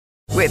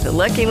With the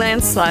Lucky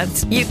Land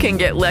Slots, you can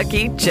get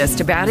lucky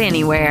just about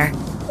anywhere.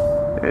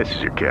 This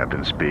is your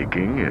captain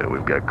speaking.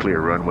 We've got clear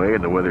runway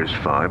and the weather's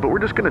fine, but we're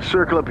just going to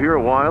circle up here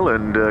a while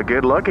and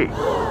get lucky.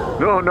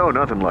 No,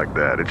 nothing like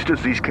that. It's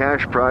just these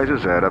cash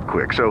prizes add up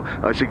quick. So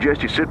I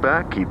suggest you sit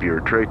back, keep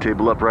your tray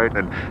table upright,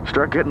 and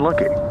start getting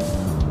lucky.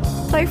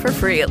 Play for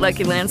free at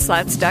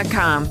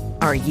LuckyLandSlots.com.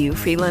 Are you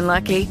feeling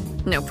lucky?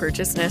 No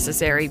purchase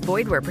necessary.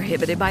 Void where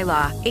prohibited by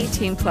law.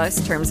 18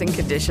 plus terms and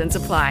conditions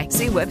apply.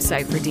 See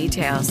website for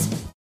details.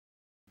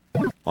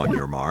 On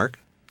your mark,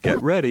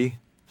 get ready,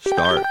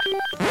 start.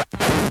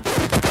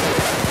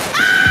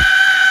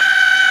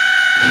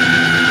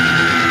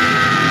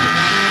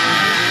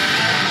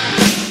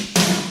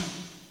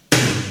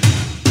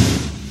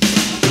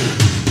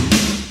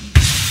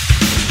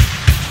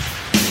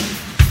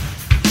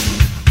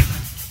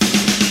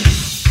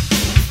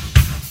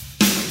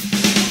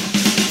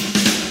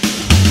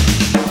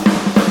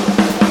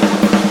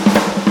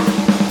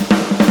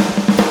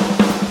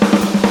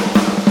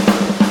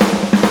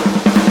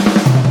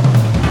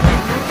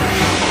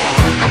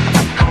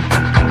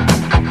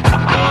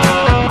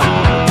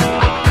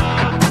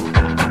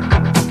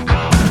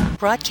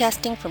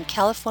 Broadcasting from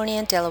California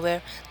and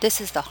Delaware,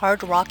 this is the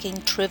Hard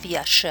Rocking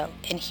Trivia Show.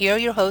 And here are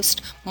your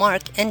hosts,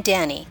 Mark and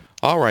Danny.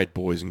 All right,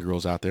 boys and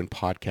girls out there in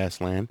podcast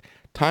land,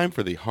 time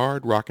for the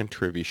Hard Rockin'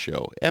 Trivia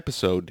Show,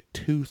 episode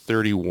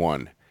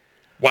 231.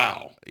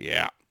 Wow.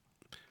 Yeah.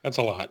 That's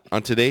a lot.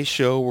 On today's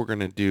show, we're going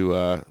to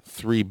do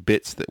 3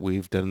 bits that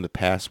we've done in the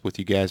past with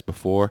you guys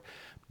before.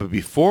 But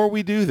before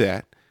we do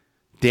that,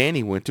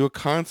 Danny went to a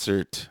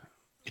concert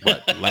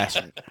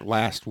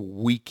last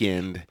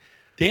weekend.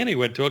 Danny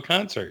went to a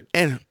concert.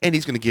 And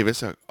he's going to give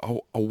us a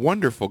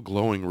wonderful,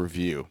 glowing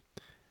review.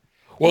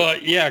 Well,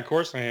 yeah, of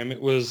course I am.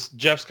 It was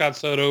Jeff Scott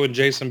Soto and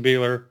Jason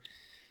Bieler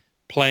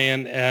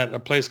playing at a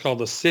place called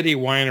the City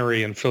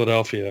Winery in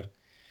Philadelphia,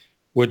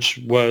 which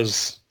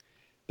was,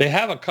 they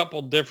have a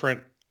couple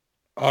different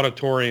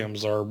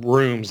auditoriums or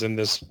rooms in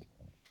this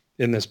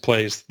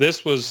place.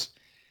 This was,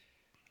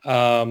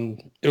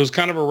 it was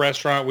kind of a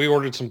restaurant. We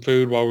ordered some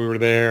food while we were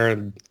there,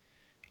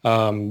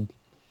 and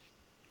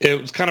it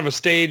was kind of a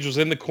stage was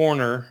in the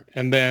corner,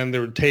 and then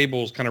there were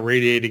tables kind of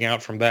radiating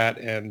out from that,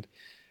 and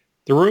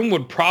the room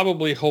would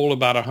probably hold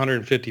about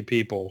 150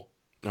 people.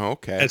 Oh,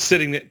 okay.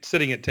 Sitting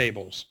at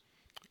tables.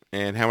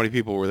 And how many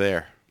people were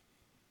there?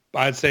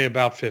 I'd say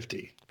about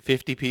 50.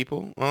 50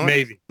 people? Oh,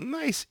 maybe.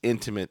 Nice,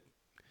 intimate.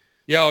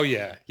 Yeah, oh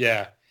yeah,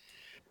 yeah.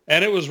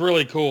 And it was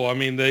really cool. I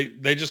mean,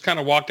 they just kind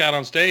of walked out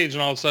on stage,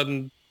 and all of a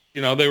sudden,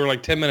 you know, they were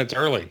like 10 minutes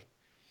early.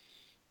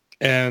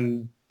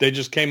 And they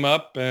just came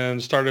up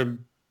and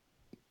started,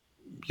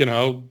 you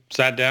know,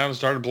 sat down and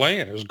started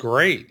playing. It was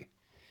great.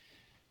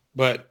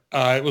 But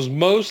it was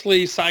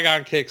mostly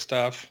Saigon Kick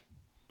stuff,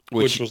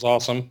 which was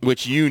awesome.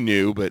 Which you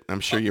knew, but I'm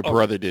sure your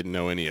brother didn't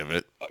know any of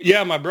it.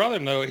 Yeah, my brother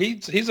knows.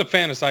 He's a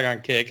fan of Saigon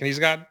Kick, and he's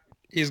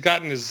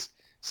gotten his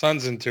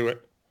sons into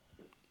it.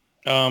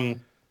 My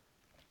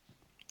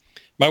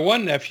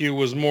one nephew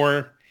was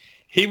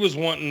he was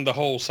wanting the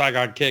whole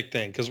Saigon Kick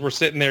thing, because we're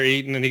sitting there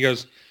eating, and he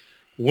goes,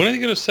 when are they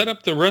going to set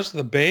up the rest of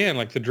the band,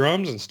 like the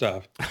drums and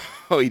stuff?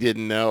 Oh, he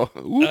didn't know.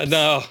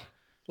 No.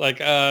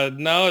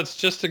 No, it's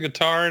just a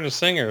guitar and a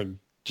singer.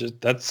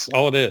 That's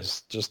all it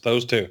is. Just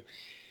those two.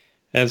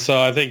 And so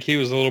I think he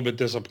was a little bit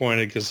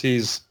disappointed because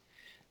he's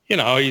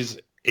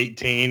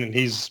 18 and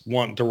he's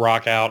wanting to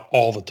rock out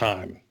all the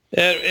time.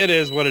 It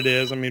is what it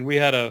is. I mean, we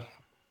had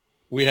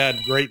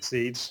great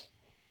seats.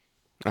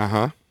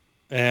 Uh-huh.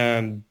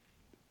 And,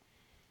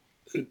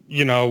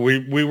 you know,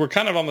 we were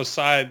kind of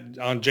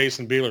on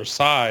Jason Bieler's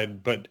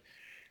side, but,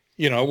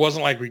 you know, it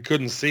wasn't like we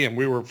couldn't see him.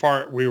 We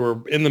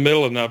were in the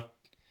middle enough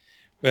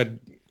that,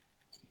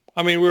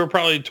 I mean, we were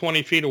probably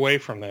 20 feet away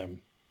from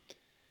them.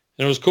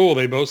 And it was cool.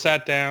 They both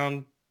sat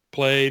down,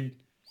 played.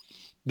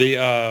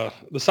 The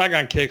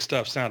Saigon Kick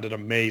stuff sounded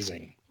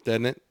amazing.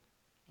 Didn't it?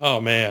 Oh,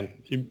 man.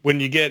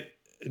 When you get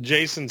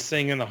Jason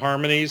singing the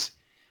harmonies,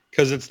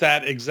 because it's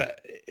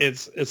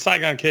it's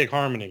Saigon Kick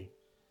harmony.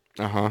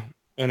 Uh-huh.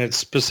 And it's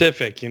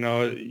specific, you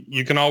know.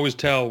 You can always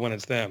tell when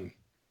it's them.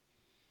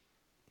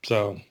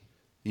 So.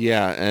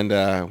 Yeah, and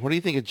what do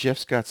you think of Jeff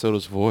Scott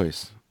Soto's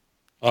voice?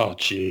 Oh,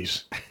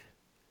 jeez.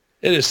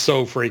 It is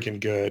so freaking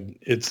good.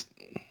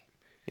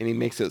 And he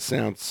makes it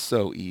sound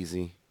so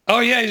easy. Oh,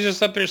 yeah, he's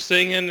just up there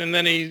singing, and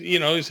then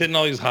he's hitting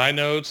all these high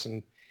notes.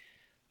 And,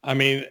 I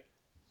mean,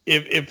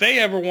 if they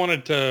ever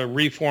wanted to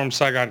reform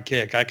Saigon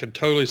Kick, I could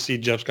totally see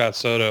Jeff Scott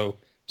Soto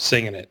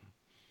singing it.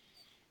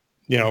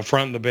 You know,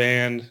 fronting the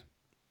band.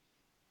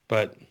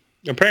 But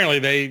apparently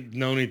they've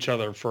known each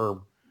other for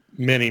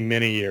many,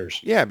 many years.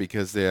 Yeah,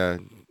 because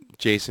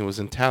Jason was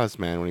in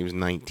Talisman when he was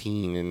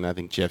 19, and I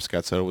think Jeff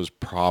Scott Soto was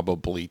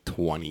probably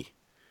 20.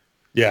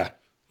 Yeah.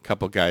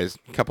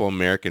 Couple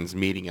Americans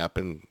meeting up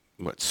in,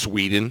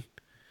 Sweden?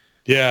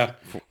 Yeah.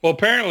 Well,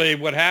 apparently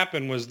what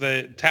happened was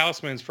that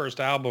Talisman's first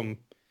album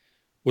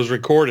was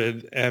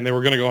recorded, and they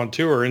were going to go on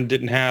tour and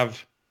didn't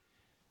have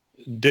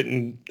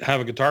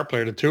a guitar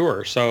player to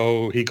tour.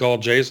 So he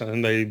called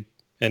Jason,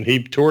 and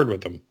he toured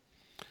with them.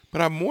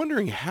 But I'm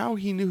wondering how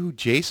he knew who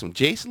Jason.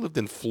 Jason lived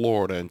in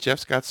Florida, and Jeff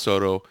Scott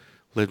Soto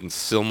lived in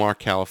Sylmar,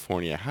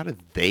 California. How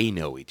did they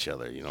know each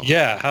other? You know?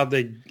 Yeah,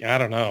 I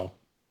don't know.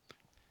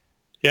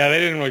 Yeah, they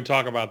didn't really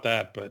talk about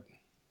that, but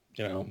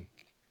you know,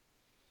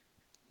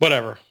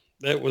 whatever.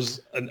 It was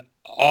an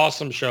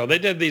awesome show. They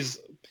did these,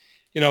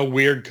 you know,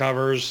 weird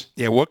covers.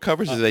 Yeah, what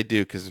covers did they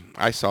do? Because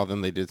I saw them.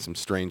 They did some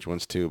strange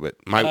ones too. But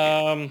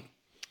let's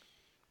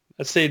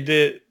see,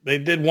 they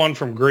did one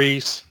from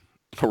Greece.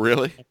 Oh,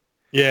 really?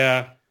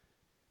 Yeah.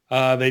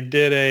 They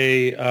did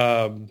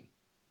a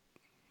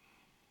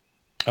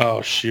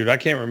oh shoot, I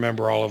can't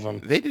remember all of them.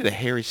 They did a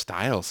Harry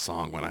Styles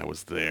song when I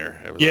was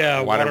there. It was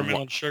Yeah,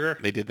 Watermelon Sugar.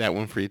 They did that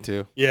one for you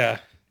too. Yeah.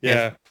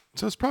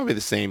 So it's probably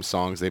the same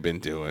songs they've been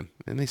doing,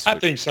 and they. I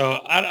think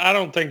so. I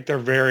don't think they're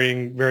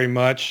varying very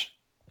much.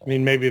 I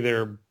mean, maybe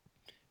they're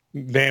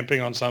vamping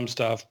on some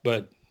stuff,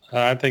 but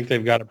I think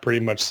they've got it pretty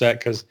much set.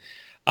 Because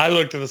I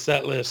looked at the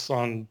set lists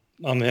on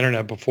the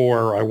internet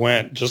before I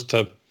went just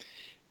to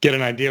get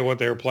an idea what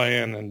they were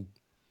playing, and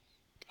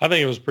I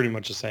think it was pretty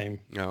much the same.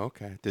 Oh,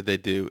 okay. Did they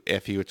do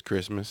 "F You, It's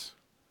Christmas"?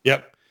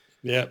 Yep.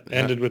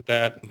 Ended with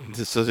that.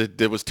 So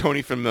was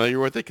Tony familiar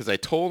with it? Because I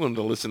told him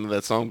to listen to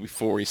that song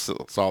before he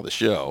saw the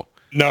show.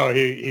 No,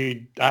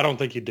 he. I don't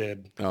think he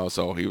did. Oh,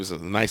 so he was a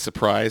nice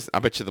surprise. I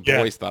bet you the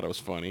boys thought it was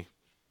funny.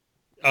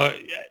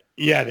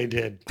 Yeah, they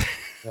did.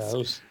 Yeah, it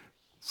was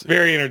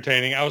very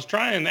entertaining. I was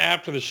trying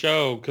after the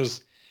show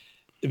because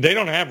they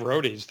don't have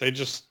roadies. They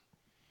just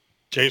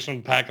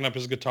Jason packing up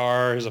his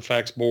guitar, his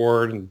effects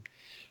board, and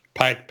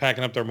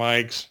packing up their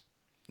mics.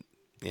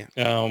 Yeah.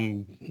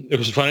 It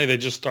was funny. They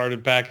just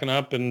started packing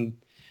up, and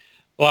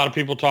a lot of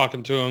people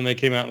talking to them. They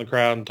came out in the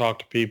crowd and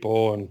talked to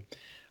people, and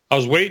I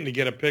was waiting to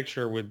get a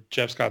picture with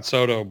Jeff Scott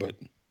Soto, but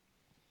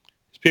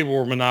these people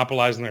were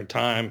monopolizing their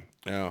time,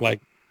 like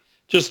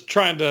just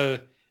trying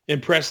to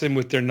impress them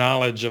with their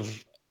knowledge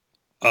of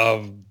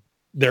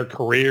their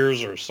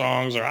careers or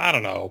songs, or I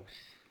don't know.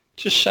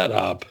 Just shut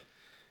up.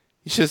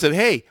 You should have said,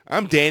 "Hey,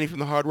 I'm Danny from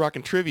the Hard Rock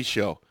and Trivia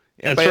Show.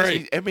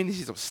 Everybody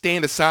needs to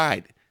stand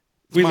aside.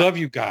 We love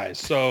you guys,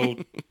 so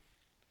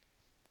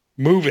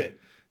move it."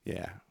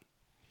 Yeah.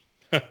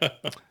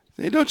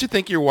 Hey, don't you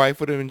think your wife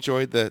would have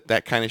enjoyed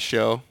that kind of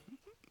show?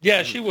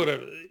 Yeah, she would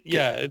have.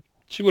 Yeah,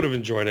 she would have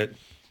enjoyed it.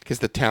 Because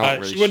the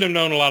talent she wouldn't have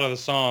known a lot of the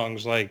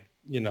songs, like,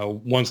 you know,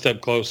 One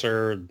Step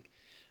Closer, and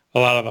a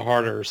lot of the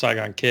harder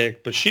Saigon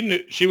Kick. But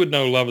she would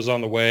know Love Is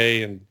on the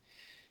Way, and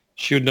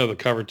she would know the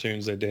cover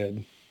tunes they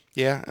did.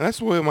 Yeah, and that's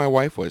the way my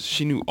wife was.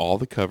 She knew all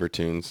the cover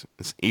tunes,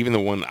 even the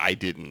one I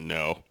didn't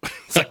know.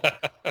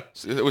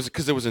 It was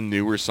because it was a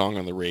newer song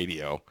on the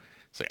radio.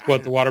 Like,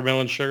 what, the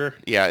Watermelon Sugar?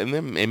 Yeah, and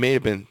then it may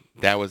have been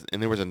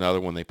and there was another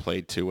one they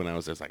played too when I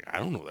was there. It's like, I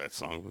don't know that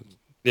song.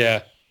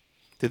 Yeah.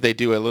 Did they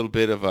do a little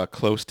bit of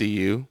 "Close to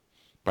You"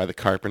 by the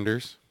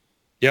Carpenters?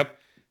 Yep.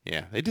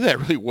 Yeah, they do that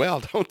really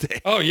well, don't they?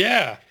 Oh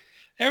yeah,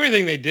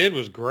 everything they did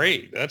was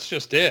great. That's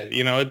just it.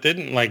 You know, it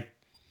didn't like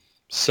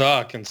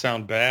suck and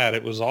sound bad.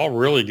 It was all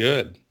really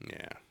good.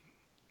 Yeah.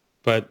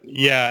 But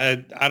yeah,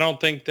 I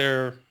don't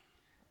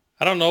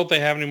know if they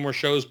have any more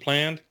shows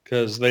planned,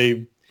 because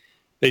they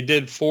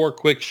did 4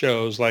 quick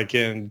shows, like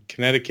in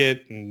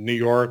Connecticut and New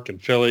York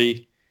and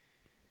Philly,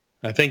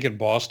 I think in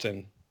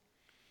Boston.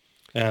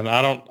 And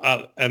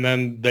and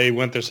then they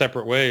went their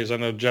separate ways. I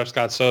know Jeff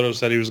Scott Soto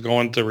said he was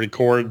going to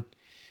record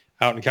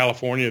out in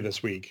California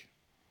this week.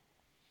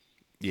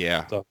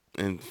 Yeah. So.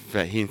 In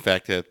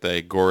fact, at the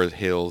Agora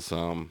Hills,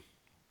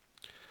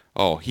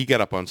 he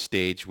got up on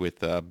stage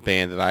with a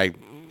band that I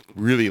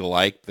really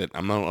like that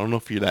I don't know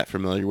if you're that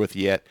familiar with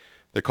yet.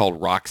 They're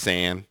called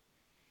Roxanne.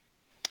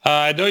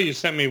 I know you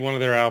sent me one of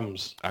their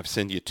albums. I've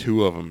sent you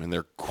 2 of them, and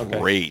they're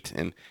great.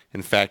 Okay. And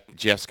in fact,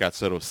 Jeff Scott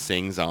Soto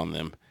sings on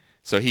them.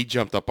 So he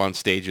jumped up on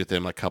stage with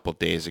them a couple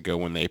days ago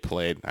when they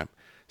played. I'm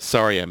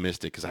sorry I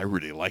missed it because I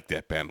really like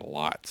that band a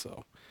lot.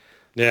 So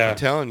yeah, I'm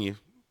telling you,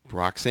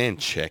 Roxanne,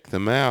 check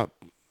them out.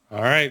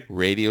 All right,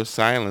 Radio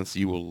Silence.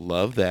 You will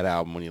love that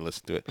album when you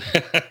listen to it.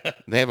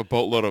 They have a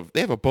boatload of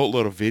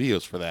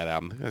videos for that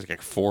album. There's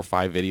like 4 or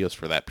 5 videos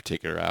for that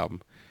particular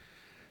album.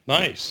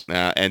 Nice.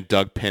 And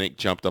Doug Pinnick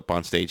jumped up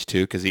on stage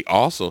too because he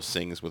also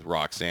sings with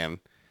Roxanne.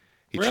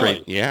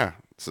 Really? Yeah,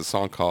 it's a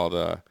song called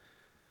it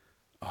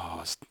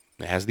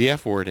has the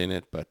F word in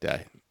it, but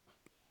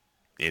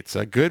it's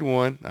a good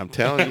one. I'm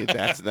telling you,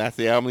 that's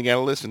the album you got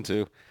to listen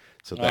to.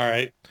 So all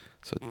right.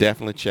 So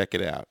definitely check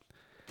it out.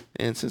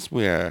 And since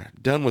we are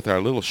done with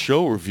our little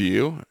show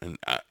review, and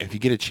if you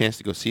get a chance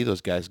to go see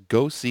those guys,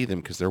 go see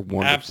them because they're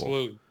wonderful.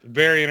 Absolutely.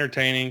 Very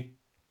entertaining.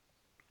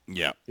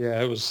 Yeah. Yeah,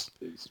 it was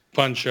a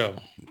fun show.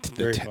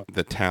 Very fun.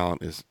 The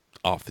talent is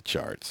off the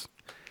charts.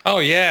 Oh,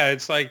 yeah.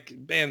 It's like,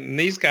 man,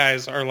 these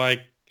guys are like,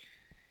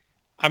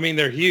 I mean,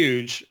 they're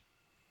huge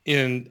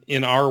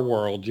in our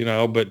world, you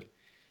know, but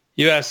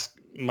you ask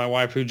my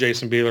wife who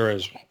Jason Bieler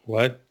is.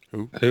 What?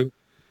 Who?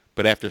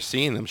 But after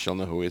seeing them, she'll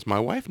know who he is. My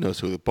wife knows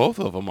who both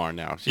of them are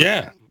now. She's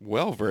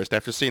well-versed.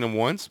 After seeing them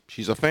once,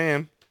 she's a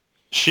fan.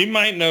 She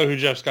might know who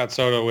Jeff Scott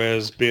Soto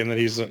is, being that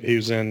he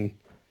was in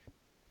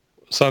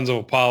Sons of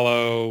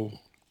Apollo,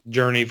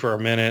 Journey for a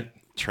minute.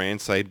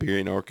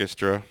 Trans-Siberian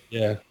Orchestra.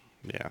 Yeah.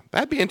 Yeah,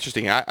 that'd be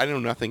interesting. I know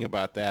nothing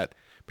about that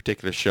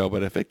particular show,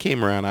 but if it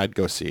came around, I'd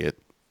go see it.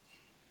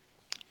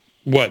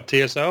 What,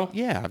 TSO?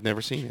 Yeah, I've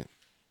never seen it.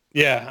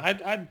 Yeah,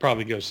 I'd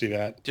probably go see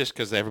that. Just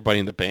because everybody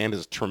in the band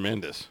is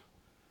tremendous.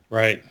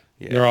 Right.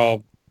 Yeah. They're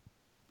all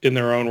in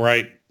their own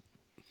right,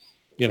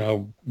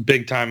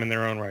 big time in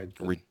their own right.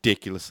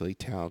 Ridiculously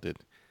talented.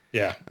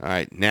 Yeah. All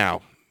right,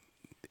 now,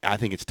 I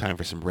think it's time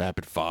for some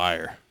rapid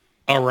fire.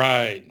 All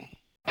right.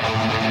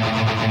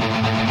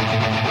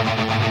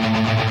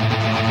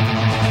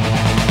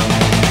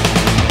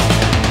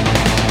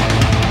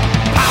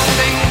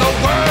 Pounding the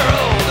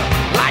world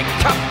like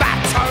a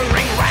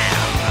battering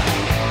ram.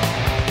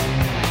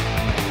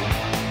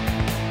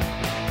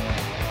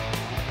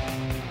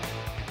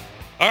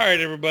 All right,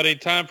 everybody,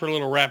 time for a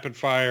little rapid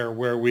fire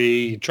where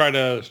we try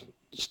to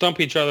stump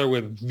each other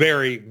with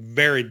very,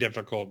 very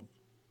difficult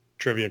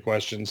trivia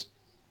questions.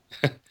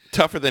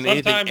 Tougher than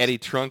anything Sometimes- Eddie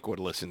Trunk would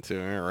listen to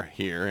or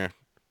hear.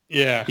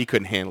 Yeah. He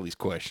couldn't handle these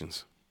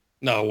questions.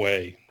 No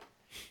way.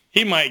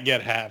 He might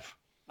get half.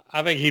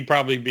 I think he'd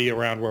probably be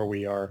around where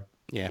we are,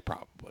 Yeah,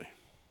 probably.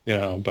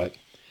 but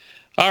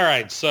all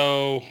right.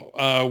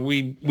 So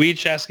we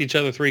each ask each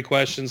other 3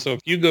 questions. So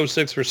if you go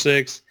 6 for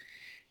 6,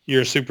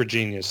 you're a super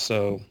genius.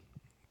 So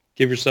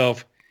give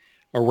yourself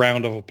a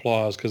round of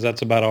applause because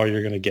that's about all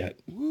you're going to get.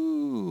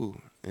 Woo!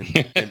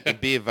 And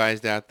be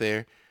advised out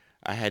there,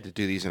 I had to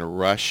do these in a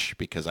rush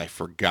because I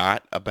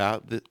forgot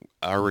about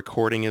our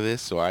recording of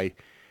this, so I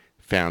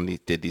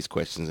did these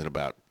questions in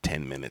about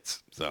 10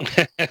 minutes. So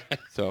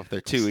if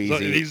they're too easy, So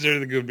these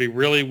are going to be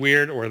really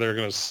weird or they're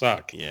going to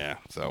suck. yeah.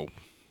 So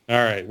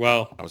All right.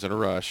 Well, I was in a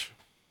rush.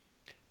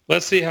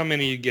 let's see how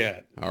many you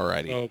get.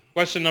 Alrighty. So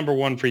question number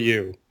 1 for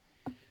you.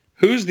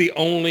 Who's the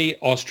only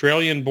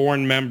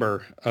Australian-born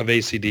member of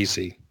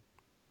AC/DC?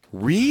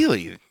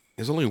 Really?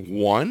 There's only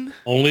one?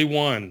 Only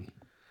one.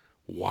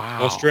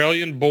 Wow.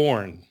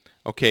 Australian-born.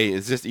 Okay, are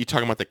you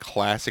talking about the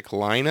classic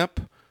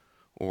lineup,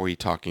 or are you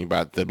talking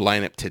about the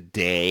lineup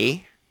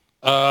today?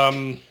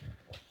 I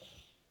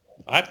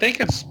think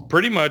it's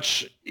pretty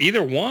much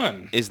either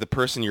one. Is the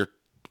person you're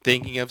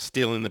thinking of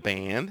still in the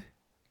band?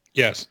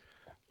 Yes.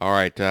 All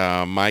right,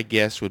 my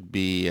guess would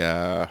be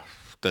the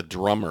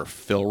drummer,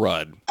 Phil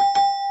Rudd.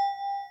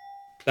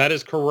 That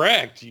is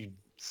correct. You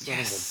son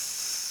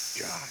Yes.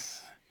 of a God.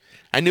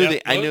 I knew Yeah,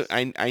 that. close.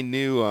 I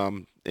knew I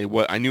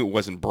knew it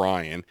wasn't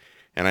Brian,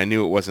 and I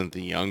knew it wasn't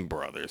the Young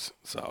Brothers.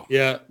 So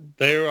Yeah,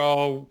 they've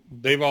all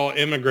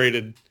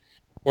immigrated,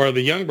 or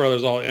the Young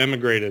Brothers all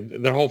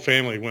immigrated. Their whole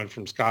family went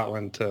from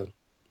Scotland to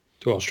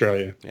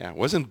Australia. yeah,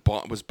 was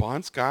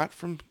Bon Scott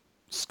from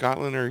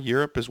Scotland or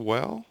Europe as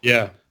well?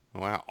 Yeah.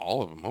 Wow,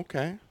 all of them.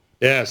 Okay.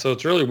 Yeah, so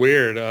it's really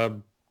weird.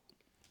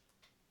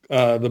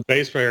 The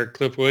bass player,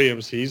 Cliff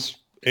Williams, he's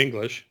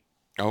English.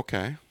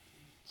 Okay.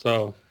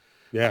 So,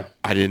 yeah.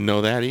 I didn't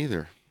know that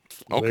either.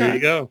 Okay. There you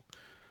go.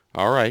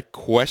 All right.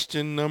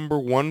 Question number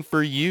 1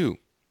 for you.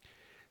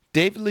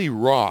 David Lee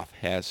Roth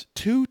has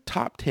 2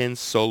 top 10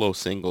 solo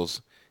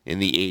singles in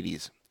the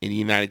 80s in the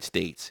United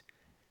States.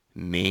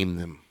 Name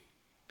them.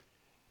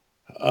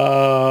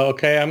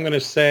 Okay, I'm going to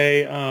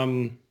say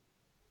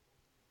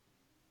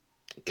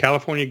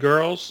California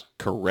Girls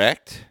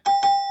Correct.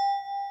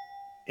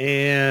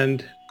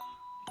 and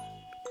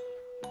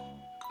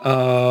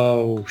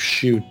the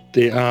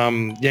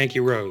Yankee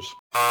Rose.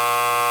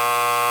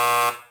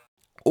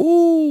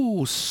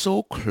 Ooh,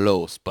 so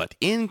close, but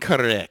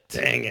incorrect.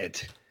 Dang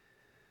it.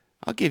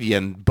 I'll give you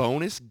a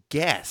bonus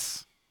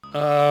guess.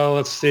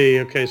 Let's see.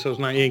 Okay, so it's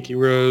not Yankee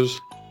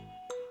Rose.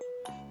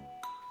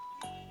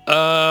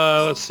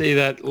 Let's see,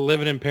 that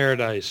Living in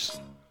Paradise.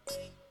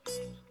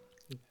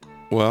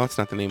 Well, it's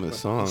not the name of the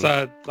song. It's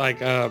not like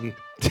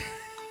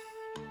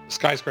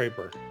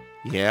Skyscraper.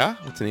 Yeah?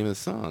 What's the name of the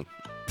song?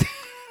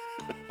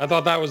 I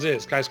thought that was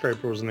it.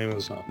 Skyscraper was the name of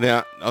the song.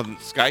 Now,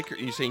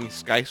 you're saying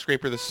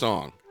Skyscraper the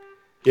song.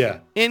 Yeah.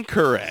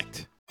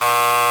 Incorrect.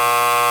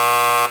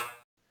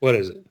 What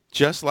is it?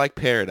 Just Like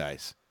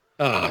Paradise.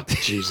 Oh,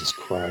 Jesus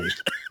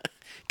Christ.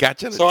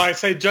 Gotcha. So I'd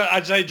say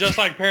Just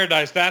Like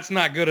Paradise. That's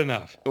not good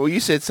enough. Well, you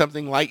said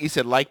something like,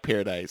 like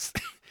Paradise.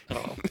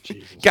 Oh,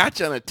 Jesus.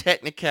 Gotcha on a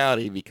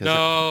technicality because...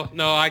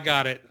 No, I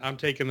got it. I'm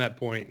taking that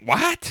point.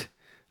 What?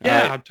 Yeah,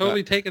 All right. I'm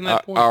totally taking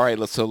that point. All right,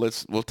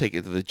 we'll take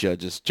it to the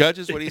judges.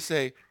 Judges, what do you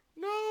say?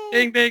 No.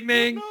 Ding, ding,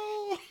 ding.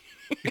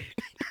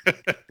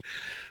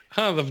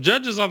 No. The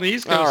judges on the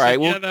East Coast, All right,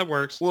 yeah, well, that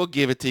works. We'll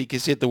give it to you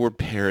because you had the word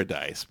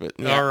paradise. But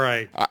yeah, All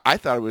right. I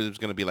thought it was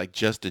going to be like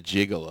Just a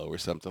Gigolo or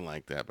something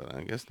like that, but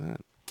I guess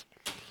not.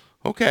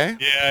 Okay.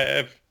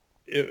 Yeah,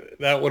 if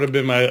that would have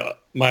been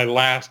my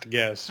last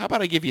guess. How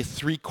about I give you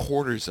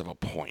 3/4 of a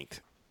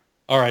point?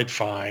 All right,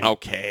 fine.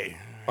 Okay.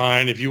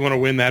 Fine. If you want to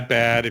win that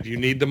bad, if you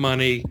need the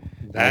money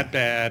that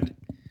bad.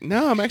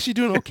 No, I'm actually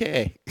doing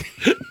okay.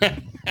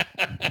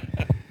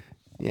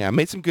 Yeah, I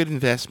made some good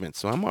investments,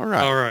 so I'm all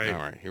right. All right.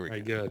 All right, here we go.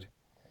 Very good.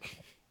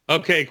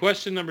 Okay,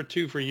 question number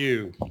 2 for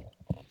you.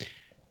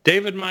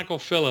 David Michael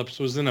Phillips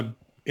was in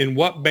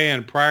what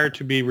band prior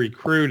to be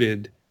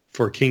recruited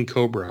for King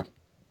Cobra?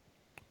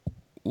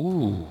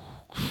 Ooh,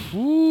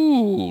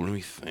 Ooh, let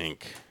me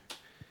think.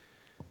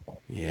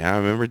 Yeah, I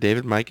remember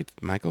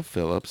Michael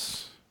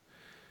Phillips.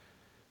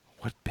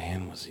 What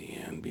band was he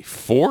in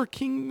before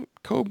King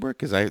Cobra?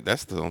 Because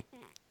that's the...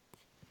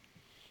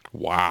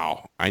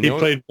 Wow. I He know.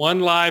 played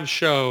one live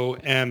show,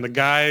 and the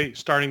guy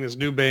starting this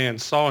new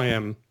band saw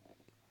him.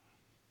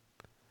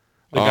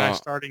 The guy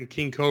starting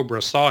King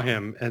Cobra saw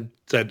him and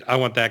said, I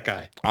want that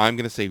guy. I'm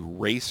going to say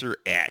Racer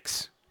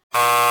X.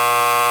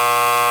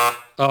 Oh,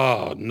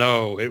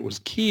 no. It was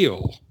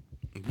Keel.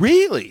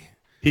 Really?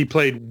 He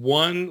played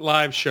one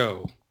live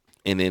show.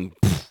 And then...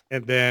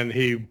 And then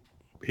he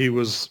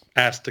was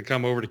asked to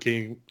come over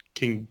to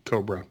King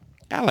Cobra.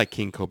 I like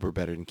King Cobra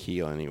better than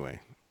Keel anyway.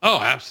 Oh,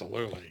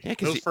 absolutely. Yeah,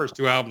 'cause those first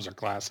two albums are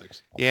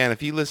classics. Yeah, and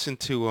if you listen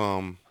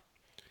to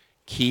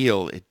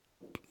Keel,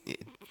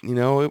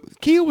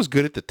 Keel was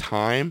good at the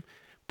time,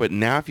 but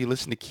now if you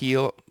listen to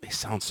Keel, they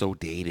sound so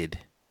dated.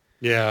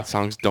 Yeah.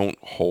 Songs don't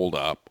hold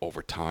up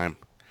over time.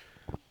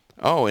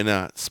 Oh,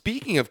 and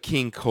speaking of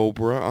King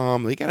Cobra,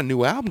 they got a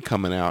new album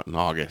coming out in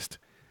August.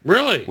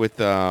 Really? With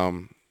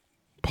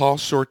Paul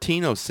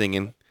Sortino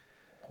singing.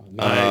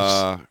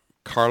 Nice.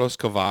 Carlos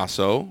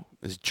Cavasso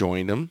has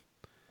joined them.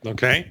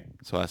 Okay.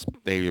 So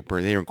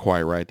they're in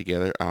Quiet Riot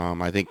together.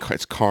 I think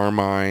it's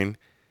Carmine.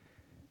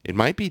 It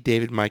might be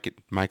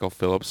Michael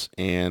Phillips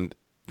and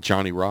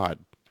Johnny Rod.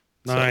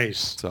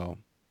 Nice. So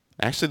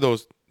actually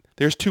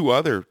there's two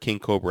other King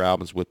Cobra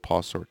albums with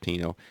Paul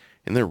Sortino,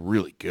 and they're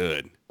really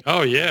good.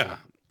 Oh, yeah.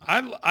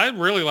 I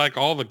really like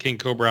all the King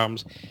Cobra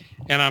albums,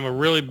 and I'm a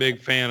really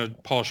big fan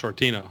of Paul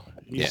Sortino.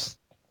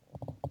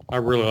 I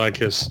really like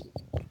his...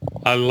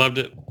 I loved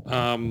it.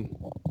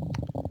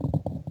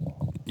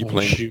 You're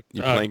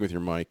playing with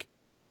your mic.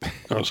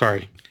 Oh,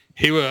 sorry.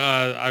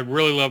 I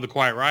really love the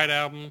Quiet Riot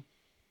album.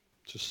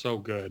 Just so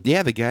good.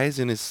 Yeah, the guy's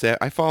in his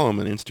I follow him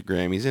on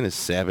Instagram. He's in his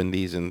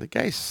 70s, and the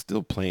guy's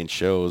still playing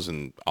shows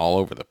and all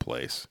over the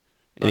place.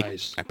 And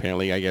Nice.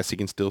 Apparently, I guess he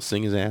can still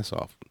sing his ass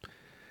off.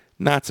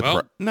 Not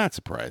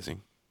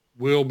surprising.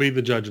 We'll be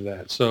the judge of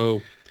that.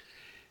 So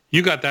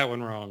you got that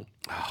one wrong.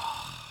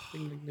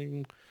 Ding, ding,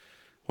 ding.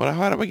 Well,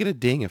 how do I get a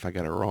ding if I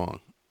got it wrong?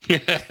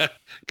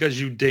 Because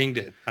you dinged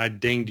it. I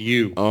dinged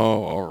you.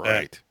 Oh, all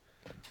right.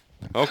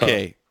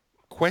 Okay.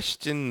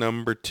 Question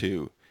number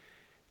 2.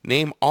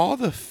 Name all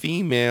the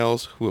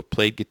females who have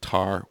played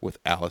guitar with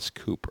Alice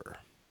Cooper.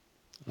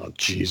 Oh,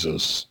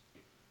 Jesus.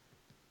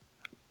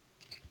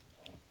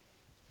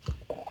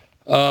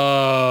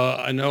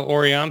 I know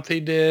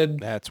Orianthi did.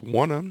 That's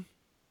one of them.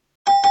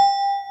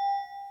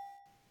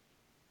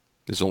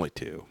 There's only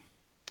 2.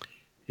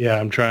 Yeah,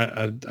 I'm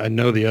trying. I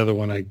know the other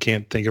one. I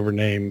can't think of her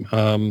name.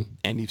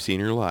 And you've seen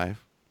her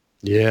live.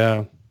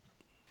 Yeah.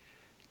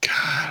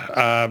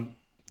 God,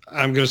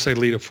 I'm going to say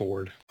Lita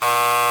Ford.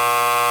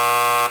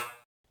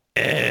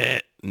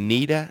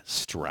 Nita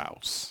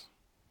Strauss.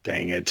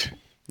 Dang it.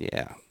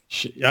 Yeah.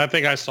 I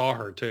think I saw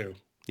her too.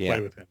 Yeah.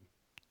 Play with him.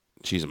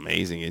 She's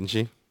amazing, isn't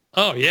she?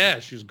 Oh, yeah.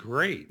 She was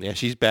great. Yeah,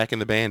 she's back in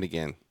the band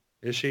again.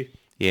 Is she?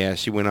 Yeah,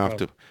 she went off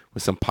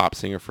with some pop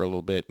singer for a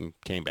little bit and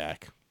came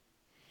back.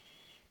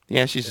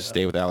 Yeah, she's to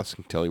stay with Alice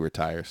until he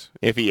retires.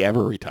 If he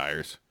ever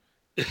retires.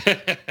 He's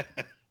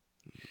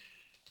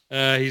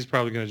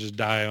probably going to just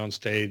die on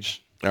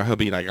stage. Or he'll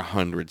be like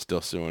 100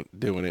 still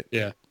doing it.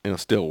 Yeah. And it'll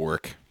still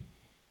work.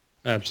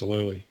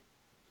 Absolutely.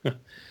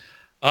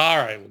 All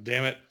right. Well,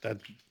 damn it.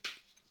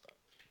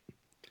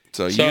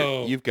 So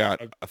you've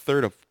got a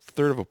third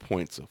of a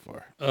point so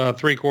far.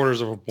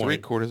 3/4 of a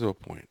point. 3/4 of a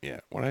point. Yeah.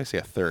 Why did I say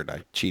a third?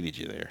 I cheated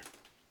you there.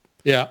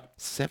 Yeah.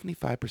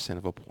 75%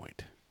 of a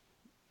point.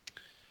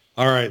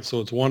 All right. So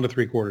it's 1 to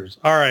 3/4.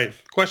 All right.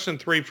 Question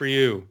 3 for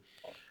you.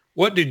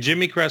 What do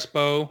Jimmy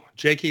Crespo,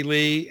 Jakey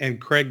Lee, and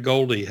Craig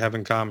Goldie have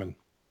in common?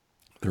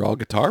 They're all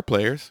guitar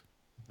players.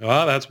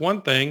 Well, that's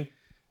one thing.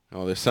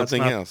 Oh, there's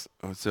something else.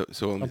 Oh, so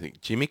let me think.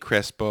 Jimmy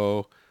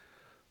Crespo.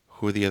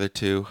 Who are the other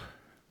 2?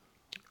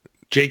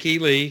 Jakey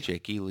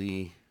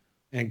Lee.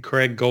 And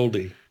Craig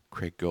Goldie.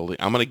 Craig Goldie.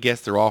 I'm going to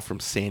guess they're all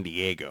from San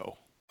Diego.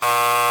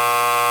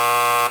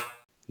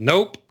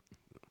 Nope.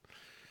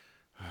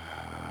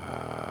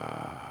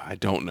 I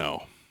don't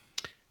know.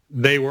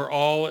 They were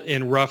all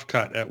in Rough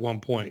Cut at one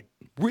point.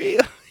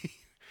 Really?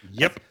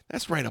 Yep.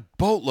 That's right. A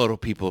boatload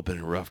of people have been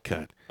in Rough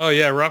Cut. Oh,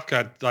 yeah. Rough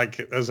Cut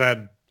has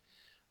had,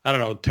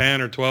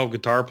 10 or 12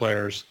 guitar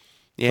players.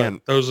 Yeah.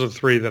 But those are the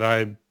 3 that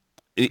I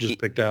just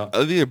picked out.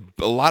 A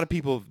lot of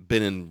people have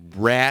been in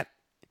Rat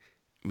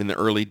in the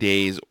early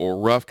days or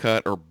Rough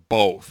Cut or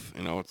both.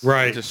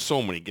 It's just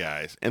so many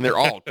guys. And they're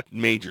all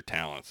major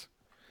talents.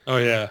 Oh,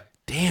 yeah.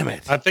 Damn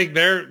it. I think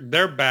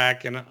they're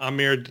back, and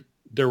Amir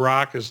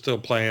Dirac is still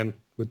playing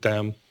with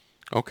them.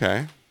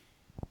 Okay.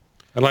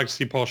 I'd like to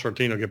see Paul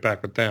Sortino get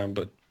back with them,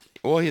 but...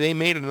 Well, they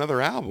made another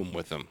album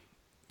with them.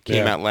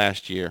 Came out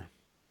last year.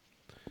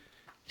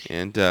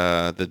 And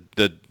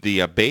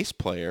the bass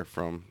player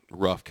from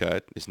Rough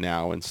Cut is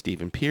now in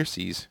Stephen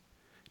Pearcy's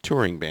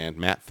touring band,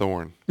 Matt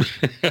Thorne.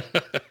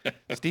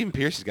 Stephen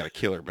Pearcy's got a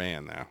killer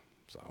band now.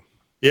 So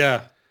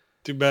yeah,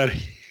 too bad.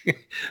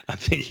 I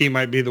think he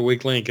might be the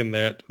weak link in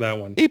that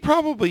one. He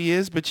probably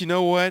is, but you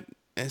know what?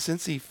 and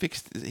since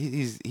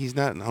he's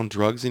not on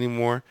drugs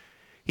anymore,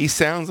 he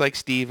sounds like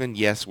Steven.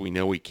 Yes, we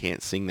know he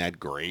can't sing that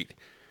great,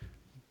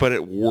 but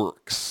it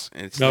works.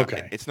 And it's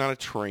not a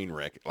train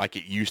wreck like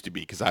it used to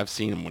be, because I've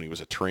seen him when he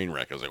was a train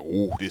wreck. I was like,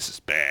 "Ooh, this is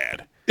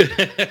bad."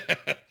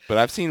 But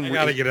I've seen. I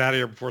gotta get out of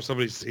here before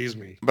somebody sees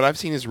me. But I've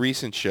seen his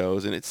recent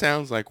shows, and it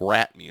sounds like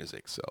rap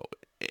music. So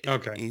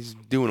he's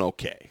doing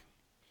okay.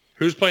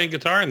 Who's playing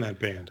guitar in that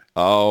band?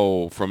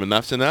 Oh, from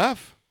Enough's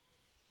Enough,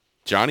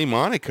 Johnny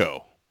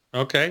Monaco.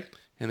 Okay.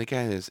 And the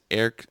guy is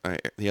Eric.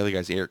 The other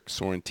guy's Eric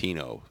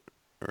Sorrentino,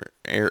 or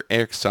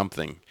Eric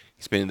something.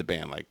 He's been in the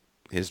band, like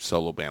his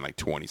solo band, like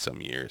 20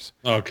 some years.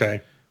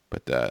 Okay.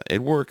 But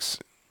it works.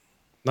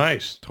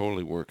 Nice.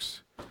 Totally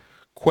works.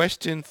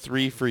 Question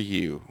 3 for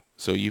you.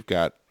 So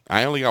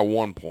I only got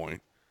 1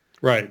 point.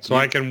 Right. So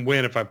I can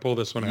win if I pull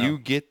this one out. You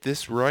get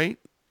this right,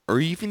 or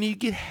even you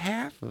get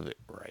half of it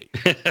right.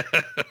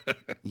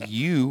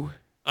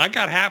 I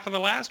got half of the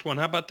last one.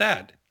 How about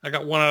that? I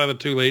got one out of the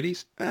two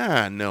ladies.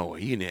 No.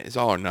 It's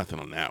all or nothing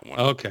on that one.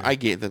 Okay. I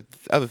get the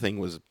other thing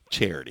was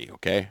charity,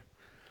 okay?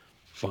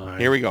 Fine.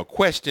 Here we go.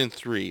 Question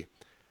 3.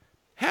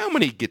 How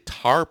many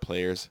guitar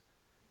players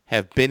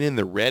have been in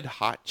the Red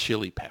Hot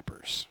Chili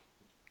Peppers?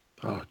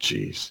 Oh,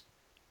 jeez.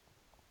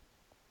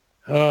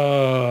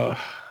 I'm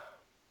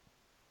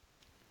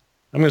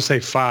going to say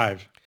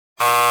 5.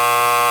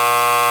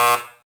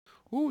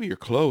 Ooh, you're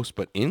close,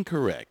 but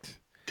incorrect.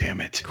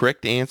 Damn it.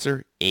 Correct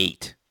answer,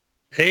 8.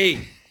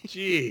 Hey,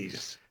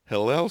 jeez.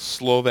 Hillel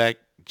Slovak,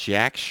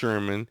 Jack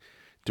Sherman,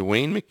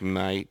 Dwayne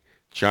McKnight,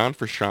 John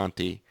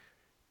Frusciante,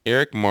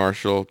 Eric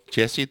Marshall,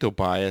 Jesse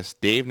Tobias,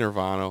 Dave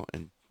Nervano,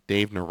 I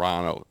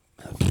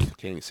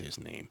can't even say his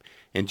name,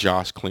 and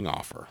Josh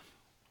Klinghoffer.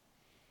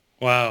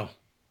 Wow.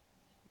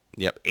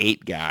 Yep,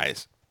 8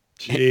 guys.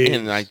 Jeez.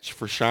 And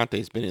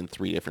Frusciante's been in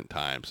 3 different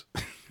times.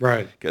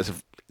 Right. Because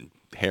of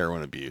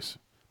heroin abuse.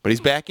 But he's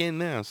back in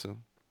now, so.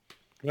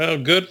 Well,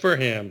 good for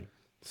him.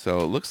 So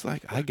it looks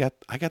like I got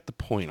the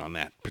point on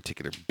that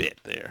particular bit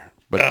there.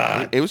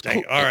 But it was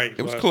dang. All right.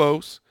 It was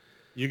close.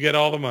 You get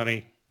all the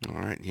money. All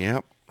right.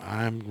 Yep.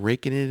 I'm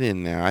raking it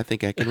in now. I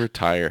think I can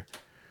retire.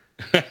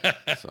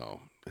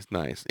 So it's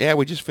nice. Yeah,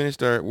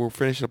 we're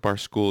finishing up our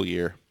school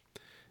year,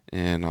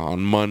 and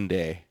on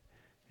Monday,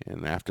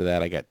 and after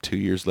that I got 2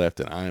 years left,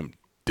 and I'm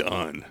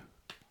done.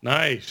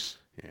 Nice.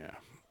 Yeah.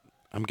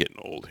 I'm getting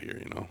old here,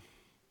 you know.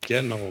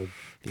 Getting old.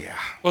 Yeah.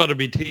 Well, to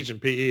be teaching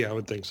PE, I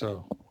would think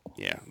so.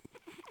 Yeah.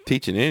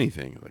 Teaching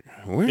anything. Like,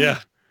 where? Yeah.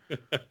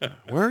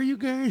 Where are you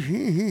guys?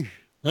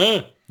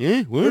 Huh?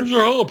 Yeah. Where's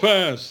your hall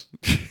pass?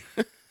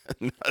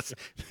 No,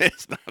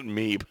 it's not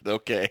me, but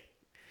okay.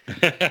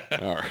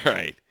 All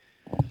right.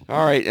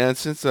 And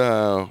since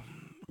our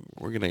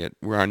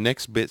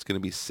next bit's gonna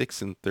be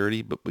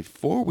 6:30, but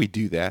before we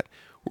do that,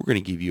 we're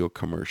gonna give you a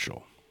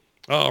commercial.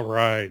 All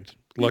right.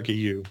 Lucky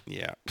you.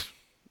 Yeah.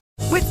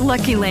 With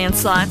Lucky Land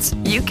Slots,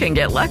 you can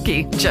get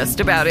lucky just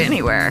about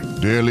anywhere.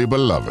 Dearly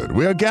beloved,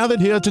 we are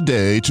gathered here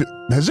today to...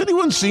 Has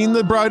anyone seen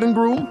the bride and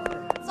groom?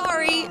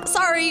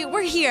 Sorry,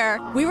 we're here.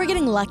 We were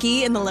getting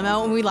lucky in the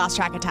limo and we lost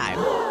track of time.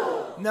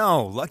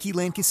 No, Lucky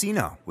Land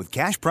Casino, with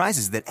cash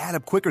prizes that add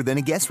up quicker than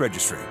a guest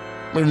registry.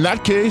 In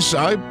that case,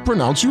 I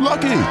pronounce you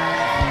lucky.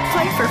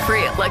 Play for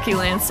free at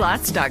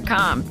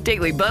LuckyLandSlots.com.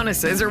 Daily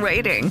bonuses are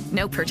waiting.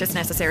 No purchase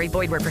necessary.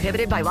 Void where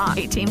prohibited by law.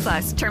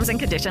 18+. Terms and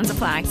conditions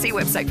apply. See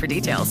website for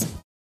details.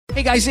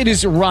 Hey guys, it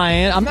is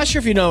Ryan. I'm not sure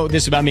if you know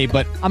this about me,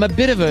 but I'm a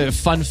bit of a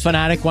fun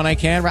fanatic when I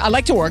can. I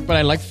like to work, but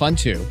I like fun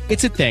too.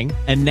 It's a thing.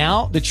 And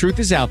now the truth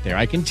is out there.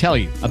 I can tell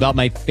you about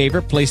my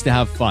favorite place to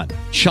have fun.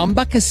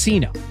 Chumba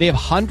Casino. They have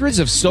hundreds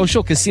of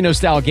social casino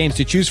style games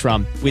to choose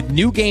from with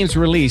new games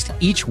released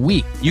each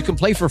week. You can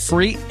play for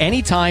free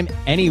anytime,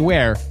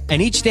 anywhere.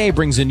 And each day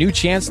brings a new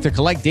chance to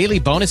collect daily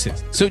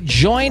bonuses. So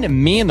join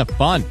me in the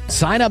fun.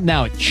 Sign up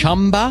now at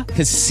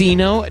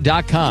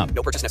ChumbaCasino.com.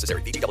 No purchase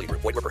necessary. VGW.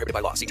 Void where prohibited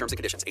by law. See terms and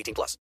conditions.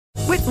 18+.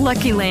 With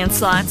Lucky Land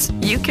Slots,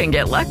 you can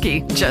get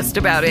lucky just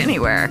about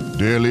anywhere.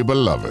 Dearly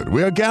beloved,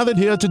 we are gathered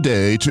here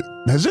today to...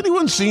 Has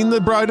anyone seen the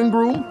bride and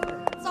groom?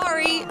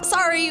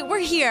 Sorry, we're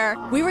here.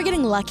 We were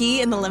getting lucky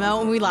in the limo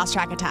and we lost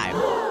track of time.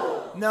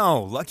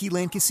 No, Lucky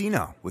Land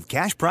Casino, with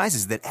cash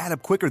prizes that add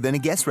up quicker than a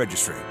guest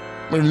registry.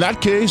 In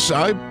that case,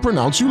 I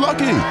pronounce you lucky.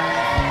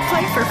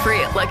 Play for free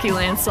at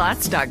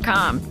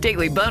LuckyLandSlots.com.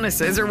 Daily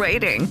bonuses are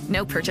waiting.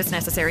 No purchase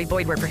necessary.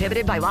 Void where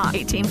prohibited by law.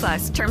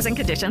 18+. Terms and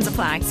conditions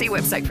apply. See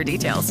website for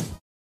details.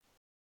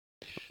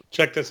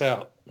 Check this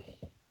out.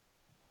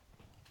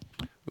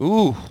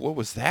 Ooh, what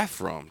was that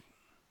from?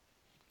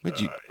 Did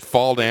you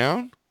fall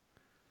down?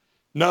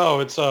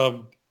 No, it's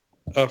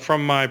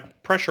from my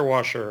pressure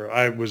washer.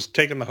 I was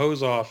taking the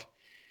hose off,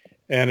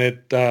 and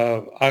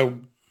I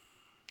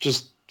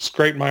just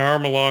scraped my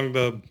arm along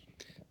the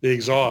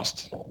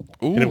exhaust.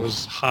 Ooh. And it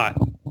was hot.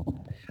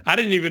 I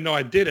didn't even know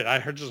I did it. I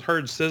just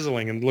heard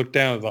sizzling and looked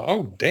down and thought,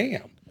 oh,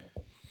 damn.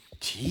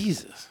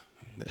 Jesus.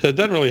 So it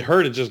doesn't really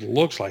hurt. It just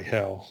looks like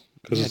hell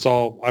because it's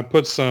all, I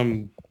put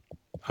some,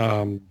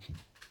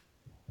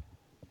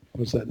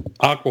 what's that,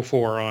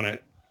 Aquaphor on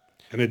it.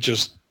 And it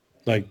just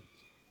like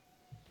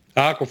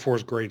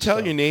Aquaphor's great Tell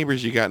stuff. your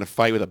neighbors you got in a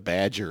fight with a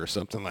badger or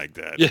something like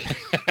that. Yeah.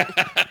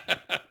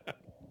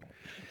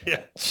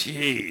 Yeah.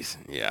 Jeez.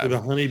 Yeah. With a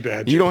honey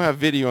badger. You don't have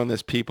video on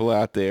this, people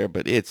out there,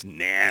 but it's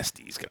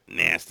nasty. He's got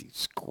nasty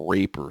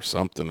scrape or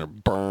something or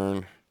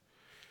burn.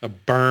 A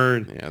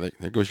burn. Yeah,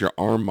 there goes your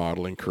arm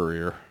modeling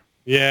career.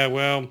 Yeah,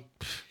 well,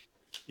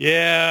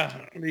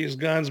 yeah, these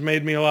guns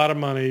made me a lot of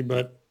money,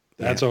 but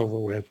that's over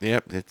with.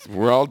 Yep,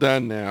 we're all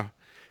done now.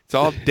 It's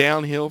all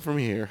downhill from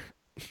here.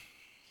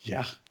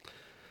 Yeah.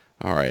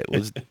 All right,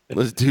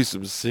 let's do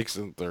some 6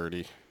 and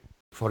 30.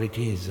 For it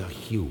is a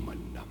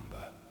human number.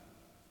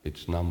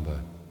 Its number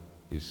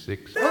is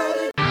 6.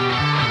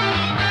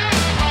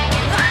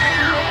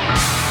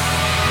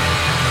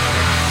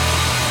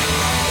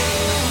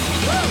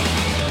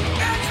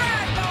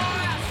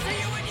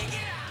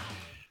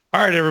 All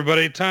right,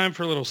 everybody, time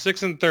for a little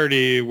 6 and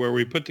 30 where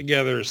we put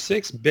together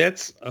 6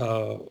 bits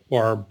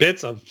or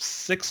bits of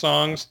 6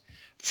 songs,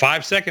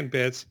 5-second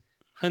bits,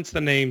 hence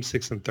the name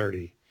 6 and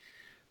 30.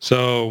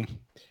 So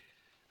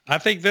I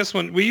think this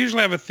one, we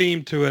usually have a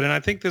theme to it, and I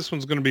think this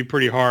one's going to be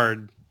pretty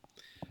hard.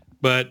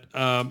 But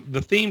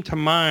the theme to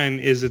mine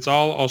is it's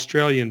all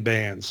Australian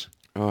bands.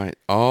 All right,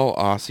 all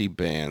Aussie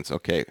bands.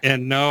 Okay.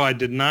 And no, I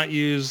did not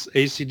use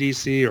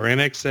AC/DC or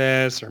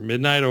NXS or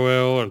Midnight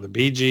Oil or the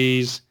Bee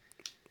Gees.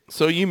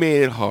 So you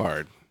made it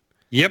hard.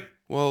 Yep.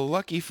 Well,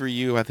 lucky for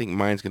you, I think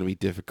mine's going to be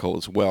difficult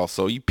as well.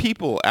 So you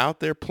people out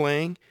there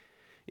playing,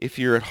 if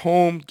you're at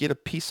home, get a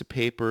piece of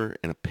paper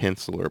and a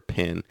pencil or a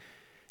pen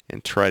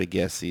and try to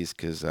guess these,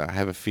 because I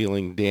have a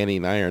feeling Danny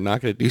and I are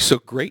not going to do so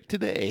great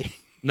today.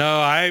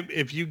 No,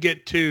 if you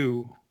get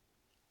 2,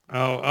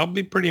 I'll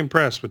be pretty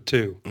impressed with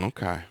 2.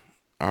 Okay.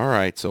 All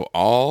right. So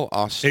all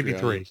Australian, maybe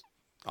 3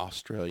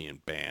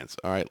 Australian bands.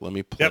 All right. Let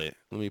me play it.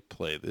 Let me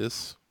play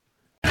this.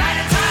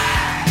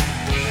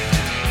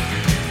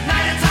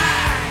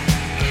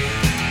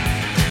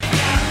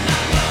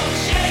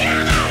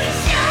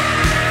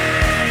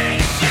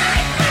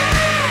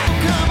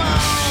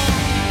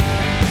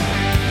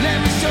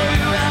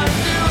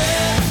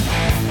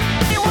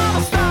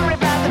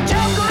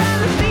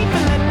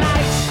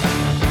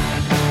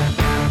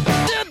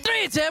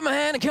 Take my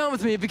hand and come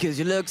with me because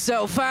you look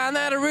so fine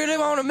that I really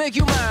want to make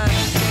you mine.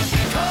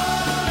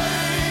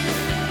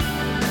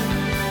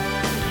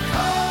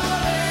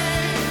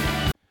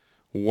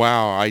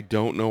 Wow, I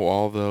don't know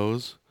all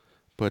those,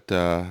 but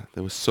that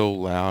was so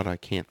loud I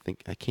can't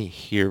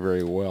hear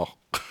very well.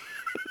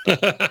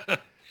 Yeah,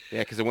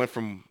 because it went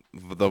from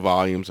the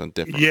volumes on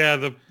different. Yeah,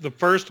 the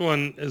first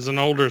one is an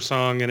older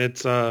song, and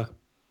it's the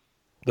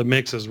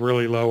mix is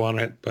really low on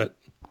it. But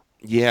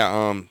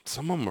yeah,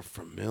 some of them are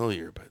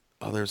familiar, but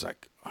others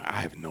I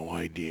have no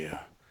idea.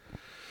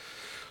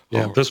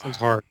 Yeah, this one's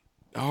hard.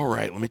 All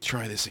right, let me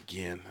try this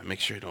again. Make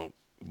sure I don't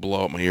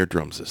blow up my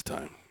eardrums this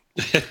time.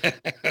 All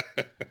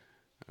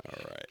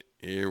right,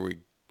 here we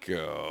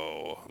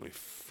go. Let me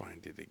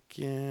find it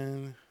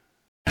again.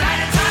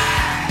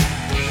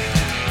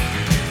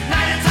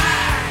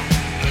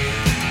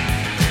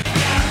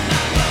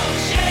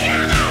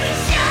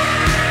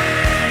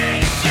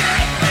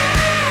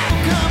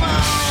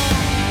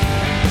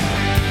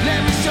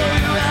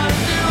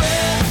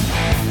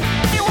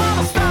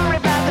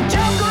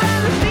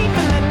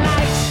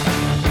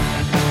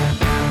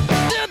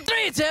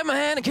 Take my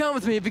hand and come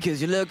with me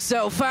because you look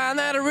so fine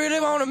that I really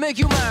want to make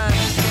you mine.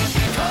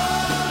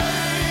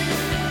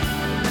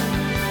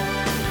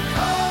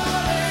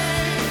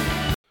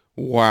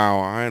 Wow,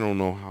 I don't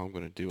know how I'm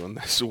going to do on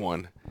this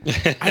one.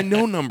 I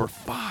know number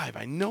 5.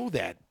 I know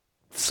that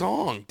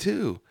song,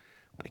 too.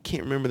 But I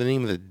can't remember the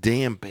name of the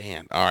damn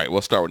band. All right,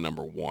 we'll start with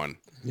number 1.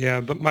 Yeah,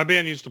 but my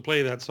band used to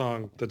play that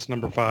song that's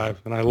number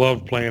 5, and I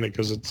love playing it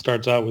because it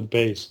starts out with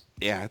bass.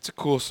 Yeah, it's a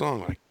cool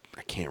song.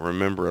 I can't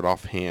remember it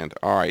offhand.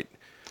 All right.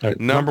 All right,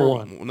 number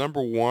 1.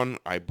 Number 1,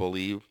 I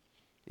believe,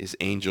 is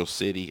Angel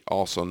City,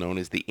 also known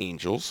as the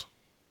Angels.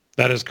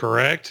 That is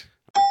correct.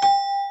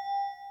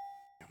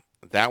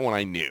 That one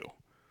I knew.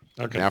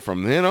 Okay. Now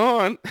from then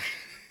on,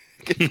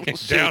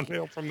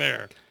 downhill from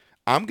there.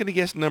 I'm going to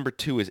guess number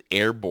 2 is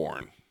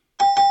Airborne.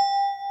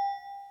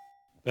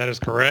 That is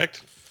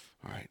correct.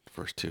 All right,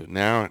 first 2.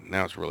 Now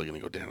it's really going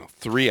to go down.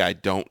 3, I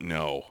don't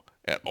know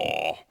at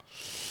all.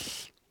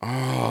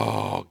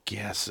 Oh,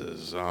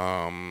 guesses.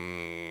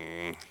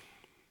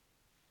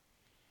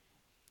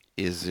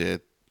 Is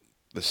it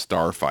the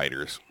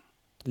Starfighters?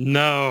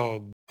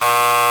 No.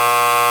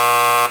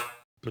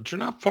 But you're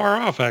not far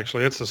off,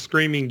 actually. It's the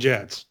Screaming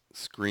Jets.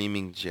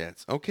 Screaming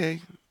Jets.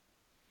 Okay.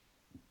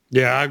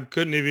 Yeah, I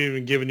couldn't have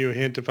even given you a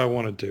hint if I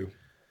wanted to.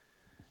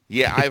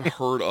 Yeah, I've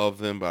heard of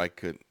them, but I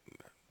couldn't.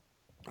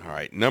 All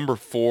right. Number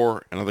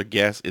 4, another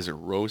guess. Is it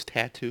Rose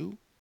Tattoo?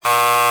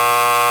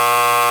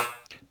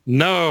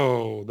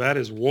 No, that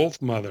is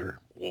Wolf Mother.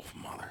 Wolf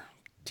Mother.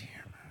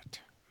 Damn it.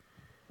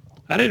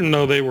 I didn't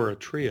know they were a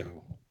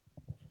trio.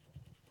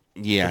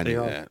 Yeah, I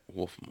knew that.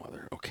 Wolf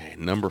Mother. Okay,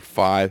 number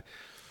 5.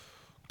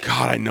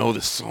 God, I know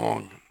this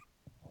song.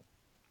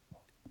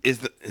 Is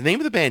the name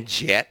of the band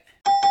Jet?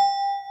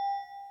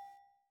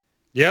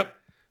 Yep,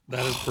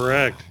 that is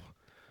correct.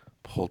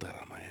 Pulled that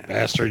out of my ass.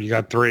 Bastard, you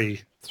got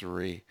 3.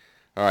 3.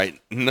 All right,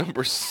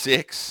 number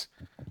 6.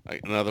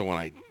 Another one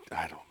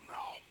I don't know.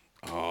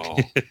 Oh,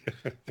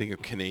 think of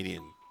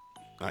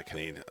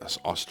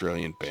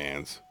Australian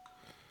bands.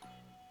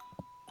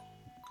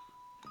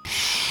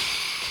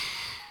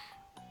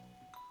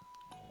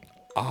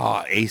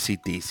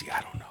 AC/DC.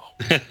 I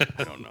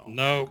don't know.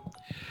 No.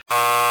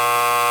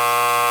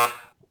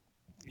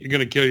 You're going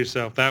to kill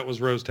yourself. That was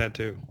Rose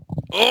Tattoo.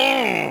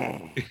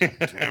 Oh,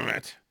 damn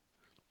it.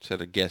 Should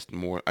have guessed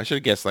more. I should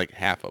have guessed like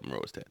half of them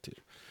Rose Tattoo.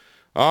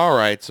 All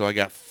right, so I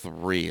got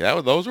 3.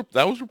 Those were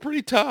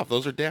pretty tough.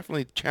 Those are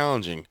definitely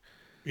challenging.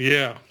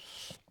 Yeah.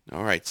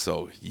 All right,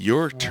 so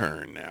your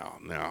turn now.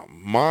 Now,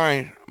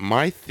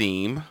 my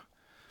theme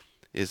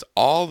is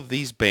all of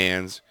these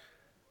bands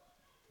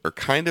are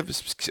kind of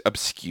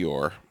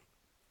obscure,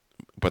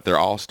 but they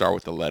all start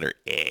with the letter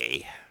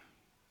A.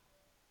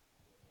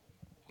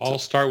 All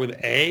start with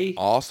A?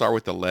 All start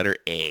with the letter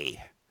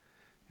A.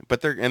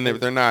 But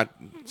they're not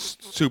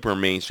super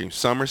mainstream.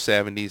 Some are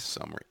 70s,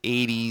 some are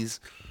 80s,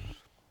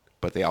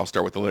 but they all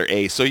start with the letter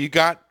A. So you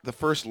got the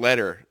first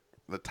letter,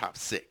 the top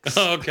 6.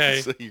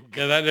 Okay. So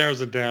yeah, that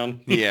narrows it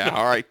down. Yeah,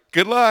 all right.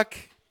 Good luck.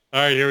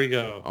 All right, here we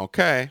go.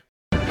 Okay.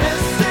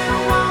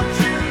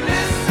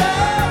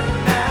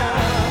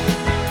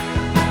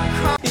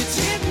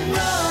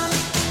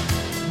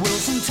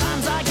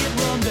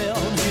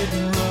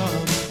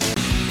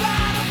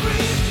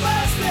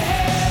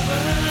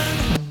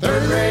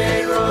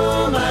 Third-rate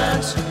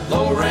romance,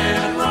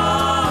 low-rent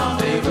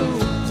rendezvous.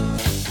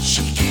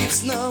 She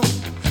keeps no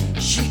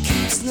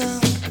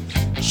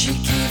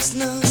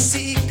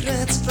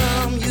secrets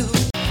from you.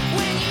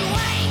 When you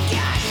ain't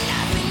got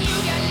nothing, you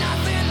got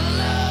nothing to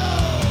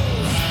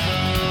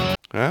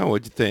lose.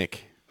 What'd you think?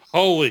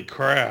 Holy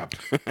crap.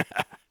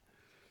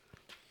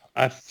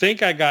 I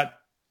think I got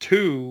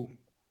 2.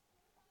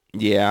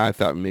 Yeah, I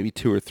thought maybe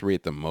 2 or 3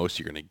 at the most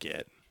you're gonna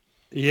get.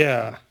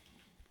 Yeah.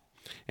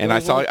 And I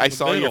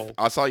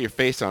saw your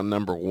face on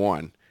number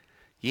 1.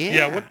 Yeah.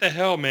 Yeah, what the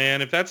hell,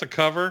 man? If that's a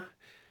cover,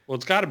 well,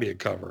 it's got to be a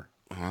cover.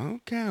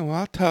 Okay, well,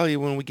 I'll tell you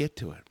when we get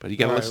to it. But you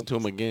got to listen to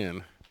them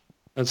again.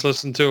 Let's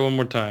listen to it one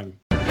more time.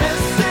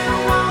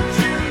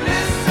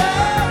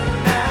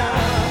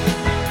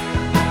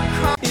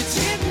 It's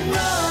hit and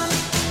run.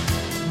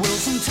 Well,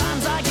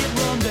 sometimes I get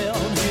run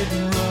down, hit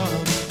and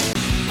run.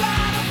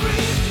 By the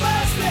brief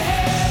bus to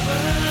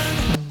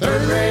heaven.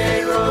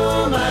 Third-rate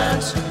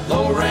romance,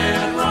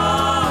 low-rent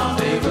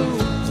rendezvous.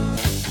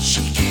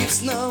 She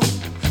keeps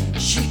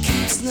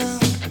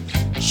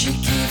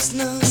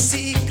no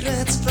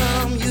secrets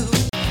from you.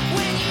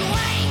 When you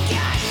ain't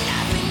got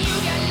nothing, you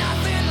got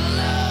nothing to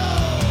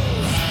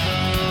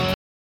lose.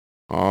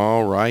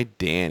 All right,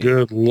 Danny.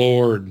 Good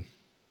Lord.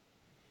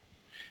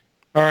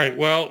 All right,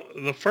 well,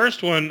 the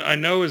first one I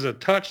know is a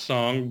Touch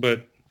song,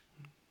 but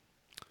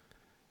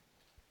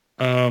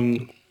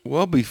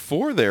well,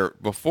 before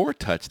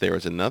Touch, there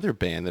was another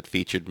band that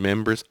featured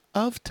members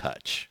of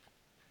Touch.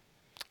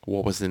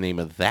 What was the name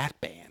of that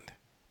band?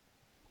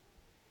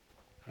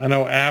 I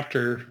know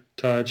after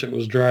Touch, it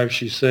was Drive,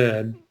 She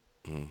Said.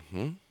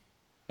 Mm-hmm.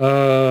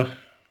 I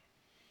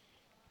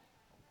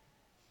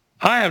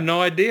have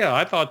no idea.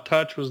 I thought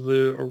Touch was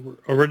the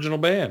original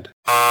band.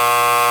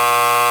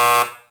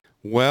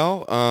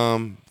 Well,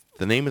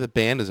 the name of the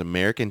band is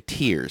American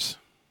Tears.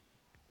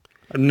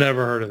 I've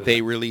never heard of it.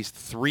 They released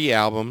 3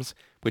 albums,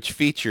 which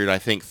featured, I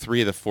think, 3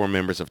 of the 4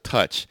 members of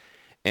Touch.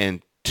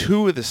 And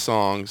 2 of the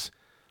songs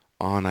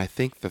on, I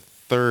think, the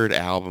 3rd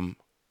album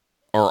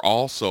are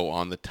also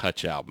on the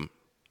Touch album.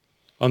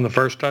 On the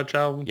first Touch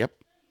album? Yep.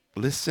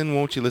 Listen,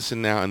 Won't You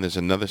Listen Now? And there's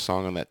another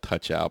song on that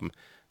Touch album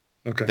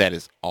that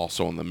is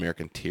also on the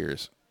American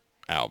Tears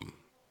album,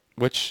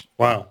 which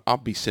I'll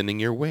be sending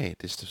your way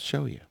just to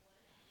show you.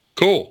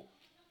 Cool.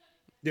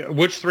 Yeah,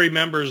 which 3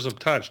 members of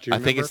Touch do you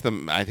remember?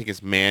 I think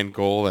it's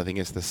Mangold. I think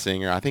it's the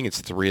singer. I think it's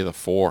 3 of the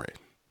 4.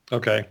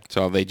 Okay.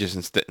 So they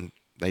just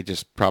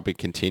probably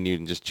continued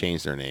and just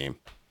changed their name.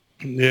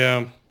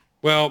 Yeah.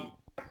 Well,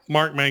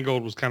 Mark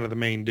Mangold was kind of the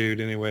main dude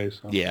anyway.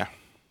 So. Yeah.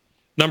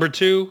 Number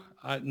 2,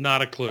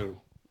 not a clue.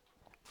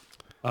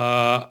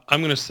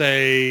 I'm going to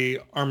say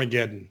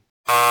Armageddon.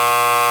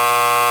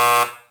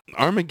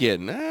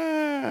 Armageddon.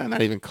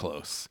 Not even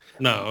close.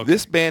 No. Okay.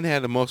 This band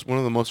had one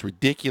of the most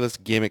ridiculous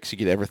gimmicks you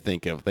could ever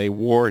think of. They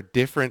wore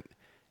different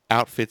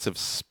outfits of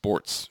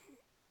sports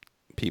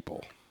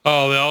people.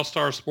 Oh, the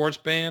All-Star Sports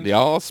Band? The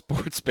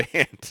All-Sports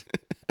Band.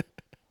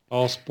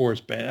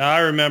 All-Sports Band. I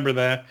remember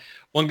that.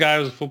 One guy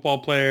was a football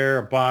player,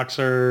 a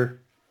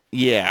boxer.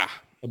 Yeah.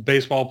 A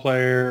baseball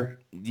player.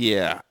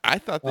 Yeah. I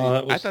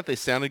thought they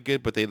sounded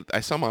good, but I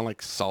saw them on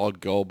like Solid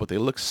Gold, but they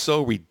looked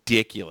so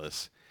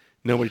ridiculous.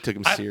 Nobody took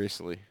them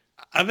seriously.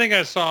 I think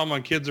I saw them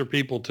on Kids Are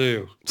People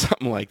too.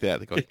 Something like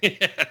that.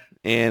 Yeah.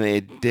 And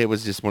it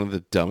was just one of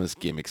the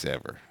dumbest gimmicks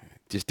ever.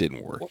 It just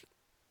didn't work.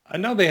 I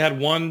know they had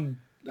one,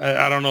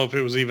 I don't know if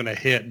it was even a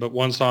hit, but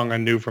one song I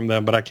knew from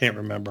them, but I can't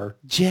remember.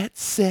 Jet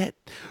Set,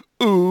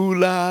 Ooh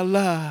La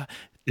La,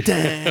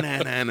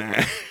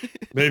 Da-na-na-na.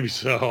 Maybe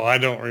so. I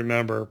don't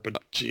remember, but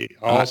gee.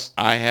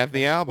 I have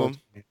the album.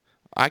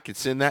 I could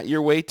send that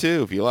your way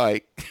too if you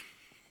like.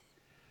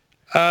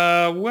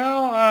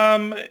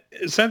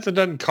 Since it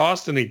doesn't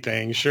cost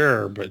anything,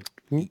 sure, but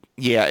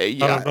yeah, I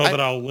don't know that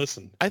I'll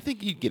listen. I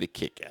think you'd get a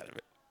kick out of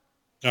it.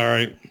 All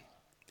right.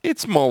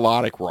 It's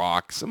melodic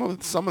rock. Some of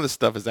the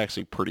stuff is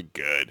actually pretty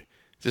good.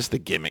 Just the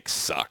gimmick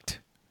sucked.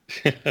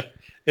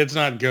 It's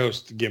not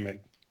Ghost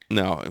gimmick.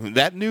 No,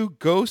 that new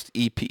Ghost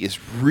EP is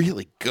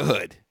really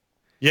good.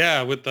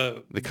 Yeah, with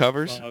the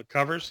covers.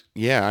 Covers.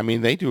 Yeah, I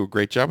mean they do a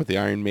great job with the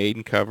Iron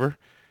Maiden cover.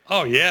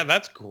 Oh yeah,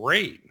 that's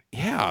great.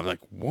 Yeah, I'm like,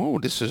 whoa,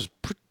 this is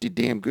pretty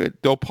damn good.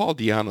 Though Paul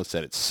Di'Anno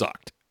said it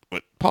sucked,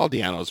 but Paul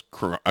Di'Anno's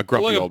a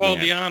grumpy old man. Look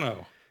at Paul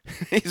Di'Anno.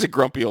 He's a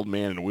grumpy old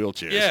man in a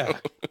wheelchair. Yeah.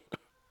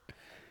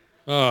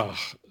 Oh,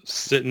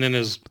 sitting in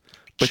his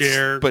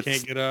chair,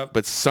 can't get up.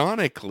 But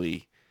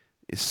sonically,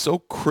 it's so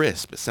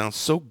crisp. It sounds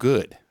so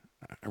good.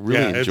 I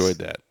really enjoyed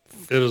that.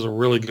 It is a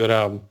really good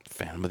album.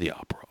 Phantom of the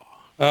Opera.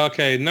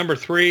 Okay, number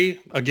 3.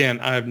 Again,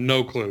 I have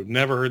no clue.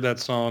 Never heard that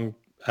song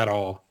at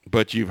all.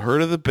 But you've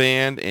heard of the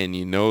band and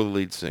you know the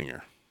lead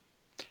singer.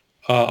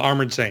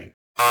 Armored Saint.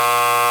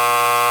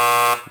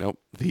 Nope.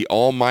 The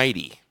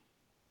Almighty.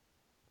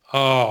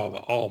 Oh, the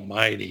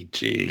Almighty.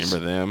 Jeez.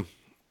 Remember them?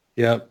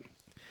 Yep.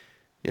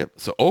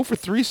 So 0 for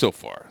 3 so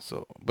far.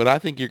 But I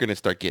think you're going to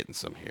start getting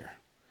some here.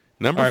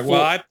 Number 4.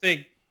 Well, I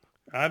think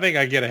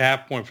I get a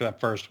half point for that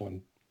first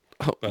one.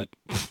 But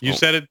you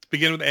said it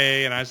began with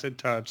A, and I said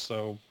touch,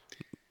 so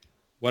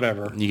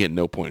whatever. You get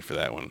no point for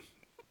that one,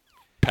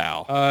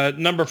 pal.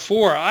 Number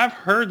 4. I've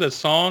heard the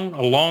song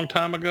a long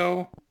time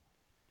ago.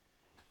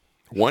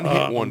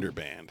 One-hit wonder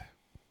band.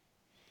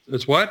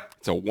 It's what?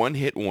 It's a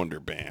one-hit wonder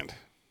band.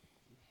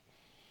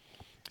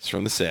 It's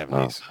from the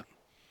 70s.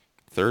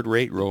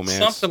 Third-rate romance.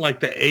 Something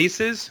like the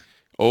Aces?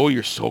 Oh,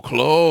 you're so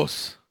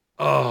close.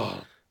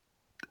 Oh.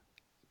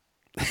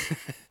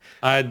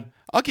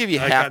 I'll give you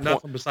half.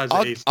 Nothing besides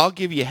the Aces. I'll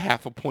give you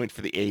half a point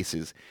for the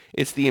Aces.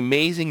 It's the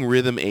Amazing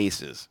Rhythm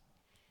Aces.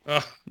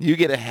 You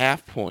get a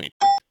half point.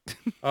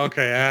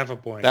 Okay, a half a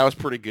point. That was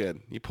pretty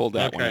good. You pulled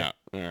that one out.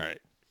 All right.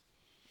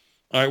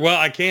 Well,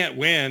 I can't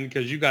win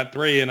because you got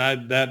 3, and I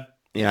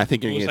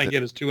think you're going to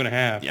get is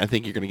 2.5. Yeah, I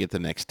think you're going to get the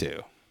next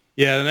 2.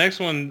 Yeah, the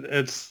next one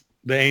it's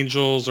the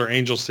Angels or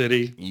Angel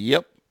City.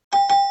 Yep.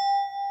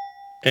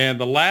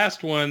 And the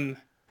last one,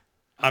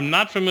 I'm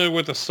not familiar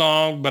with the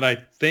song, but I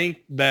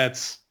think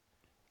that's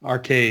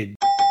Arcade.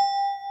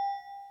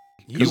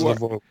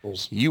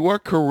 You are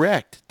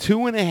correct.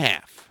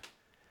 2.5.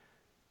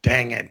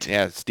 Dang it.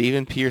 Yeah,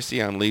 Stephen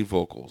Pearcy on lead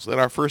vocals. That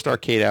our first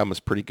Arcade album was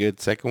pretty good.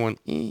 Second one,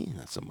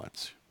 not so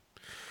much.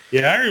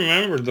 Yeah, I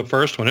remember the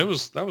first one. That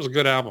was a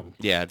good album.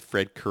 Yeah, it had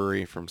Fred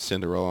Curry from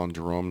Cinderella on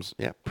drums.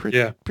 Yeah,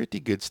 pretty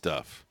good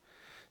stuff.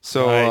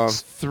 So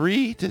Nice.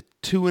 3 to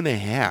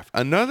 2.5.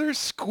 Another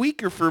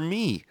squeaker for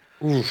me.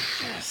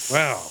 Oof. Yes.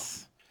 Wow.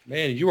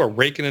 Man, you are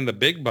raking in the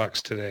big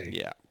bucks today.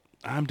 Yeah,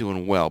 I'm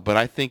doing well. But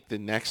I think the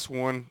next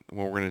one,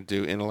 when we're going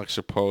to do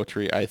intellectual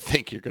poetry, I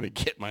think you're going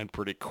to get mine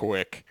pretty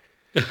quick.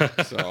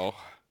 So...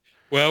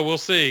 Well, we'll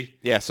see.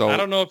 Yeah, so... I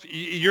don't know if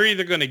you're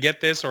either going to get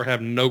this or have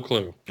no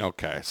clue.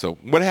 Okay, so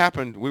what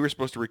happened, we were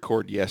supposed to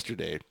record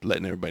yesterday,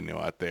 letting everybody know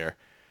out there.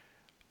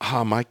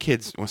 My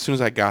kids, as soon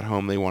as I got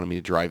home, they wanted me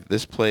to drive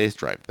this place,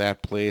 drive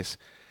that place,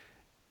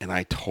 and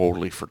I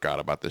totally forgot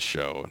about the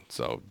show. And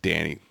so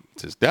Danny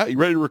says, Dad, you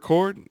ready to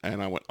record?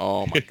 And I went,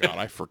 oh my God,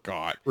 I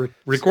forgot.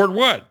 Record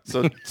what?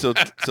 So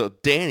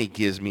Danny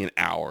gives me an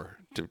hour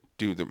to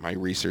do my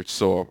research.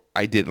 So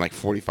I did in like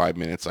 45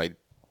 minutes. I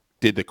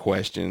did the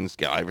questions,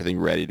 got everything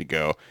ready to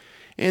go.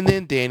 And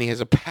then Danny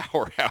has a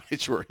power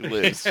outage where he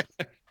lives.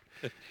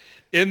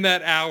 In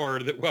that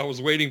hour that I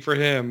was waiting for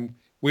him,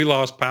 we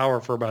lost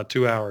power for about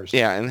 2 hours.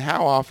 Yeah, and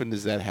how often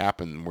does that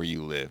happen where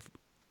you live?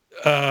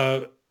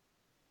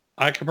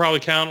 I could probably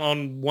count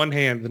on one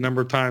hand the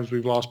number of times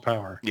we've lost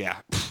power. Yeah.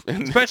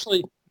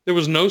 Especially, there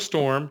was no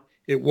storm.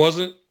 It was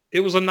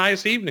a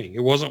nice evening.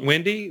 It wasn't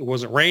windy. It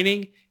wasn't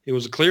raining. It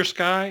was a clear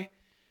sky.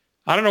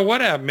 I don't know what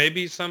happened.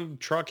 Maybe some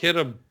truck hit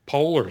a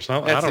pole or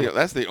something.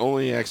 That's the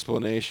only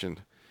explanation.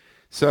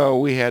 So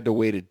we had to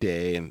wait a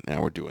day, and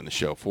now we're doing the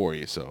show for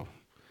you. So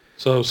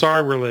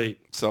sorry we're late.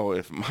 So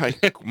if my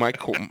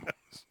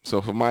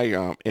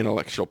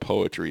intellectual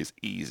poetry is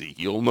easy,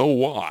 you'll know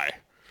why.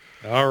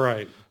 All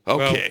right.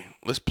 Okay,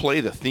 let's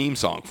play the theme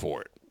song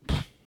for it.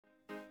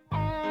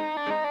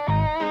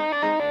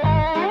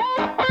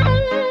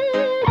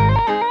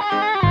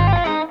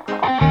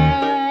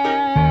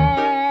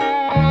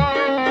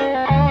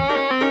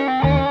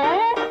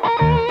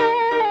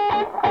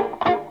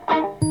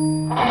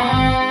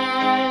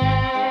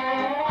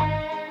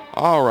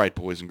 All right,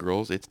 boys and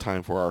girls, it's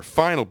time for our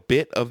final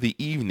bit of the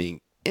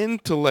evening,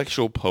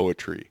 intellectual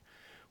poetry,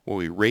 where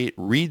we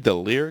read the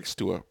lyrics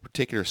to a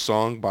particular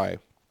song by,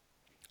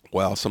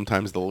 well,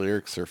 sometimes the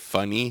lyrics are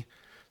funny,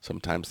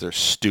 sometimes they're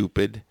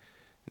stupid,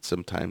 and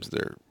sometimes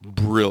they're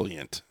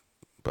brilliant.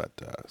 But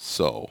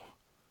so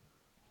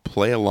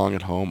play along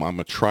at home. I'm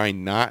going to try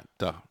not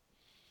to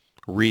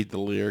read the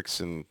lyrics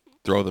and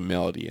throw the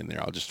melody in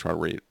there. I'll just try to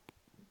read it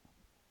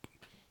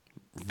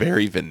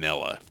very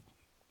vanilla.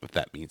 if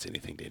that means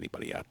anything to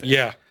anybody out there.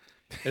 Yeah.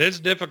 And it's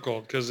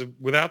difficult because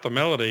without the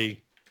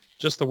melody,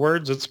 just the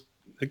words, it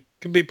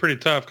can be pretty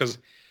tough because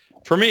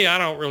for me, I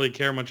don't really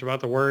care much about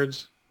the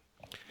words.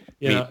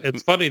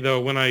 It's funny, though,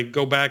 when I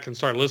go back and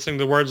start listening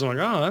to the words, I'm like,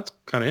 oh, that's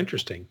kind of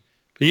interesting.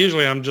 But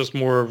usually I'm just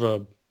more of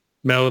a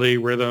melody,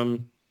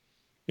 rhythm,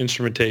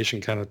 instrumentation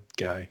kind of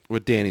guy.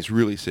 What Danny's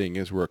really saying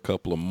is we're a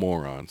couple of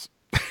morons.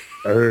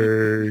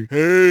 Hey,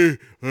 I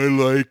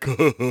like...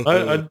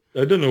 I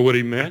don't know what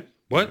he meant.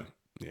 What?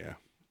 Yeah.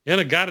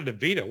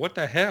 In-A-Gadda-Da-Vida. What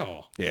the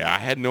hell? Yeah, I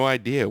had no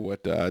idea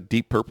what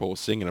Deep Purple was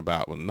singing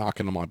about when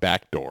knocking on my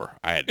back door.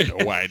 I had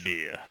no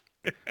idea.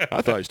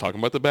 I thought he was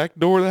talking about the back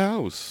door of the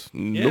house.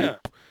 Yeah.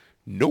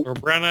 Nope. Or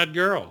Brown Eyed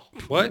Girl.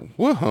 What?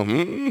 Well,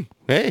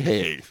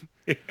 hey.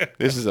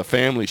 This is a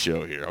family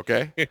show here,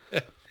 okay?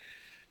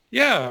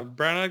 Yeah,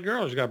 Brown Eyed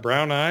Girl. She's got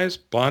brown eyes,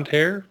 blonde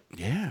hair.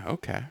 Yeah,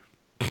 okay.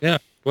 Yeah,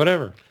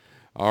 whatever.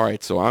 All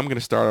right, so I'm going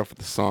to start off with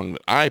the song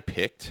that I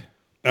picked.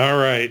 All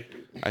right.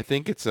 I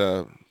think it's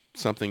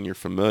something you're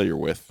familiar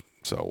with,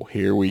 so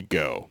here we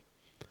go.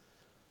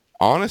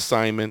 On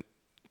assignment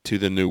to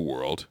the New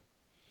World,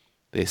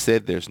 they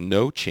said there's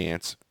no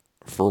chance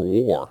for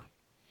war.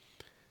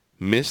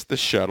 Missed the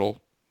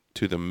shuttle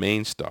to the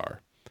main star.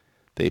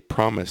 They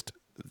promised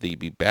they'd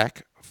be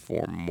back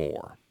for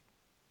more.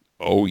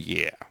 Oh,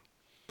 yeah.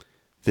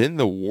 Then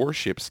the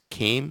warships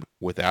came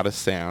without a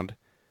sound.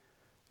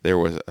 There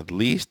was at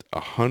least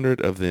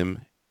 100 of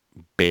them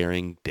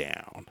bearing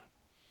down.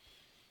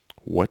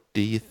 What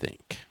do you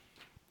think?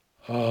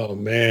 Oh,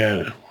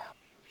 man.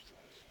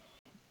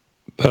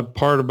 That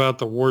part about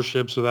the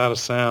warships without a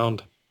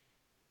sound.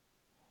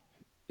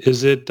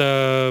 Is it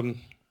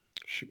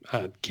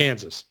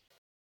Kansas?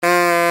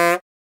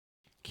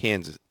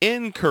 Kansas.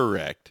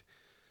 Incorrect.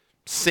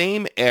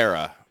 Same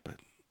era,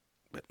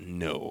 but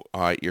no.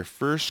 All right, your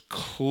first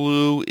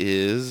clue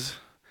is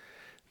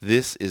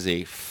this is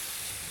a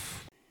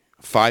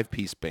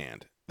five-piece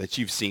band that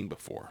you've seen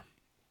before.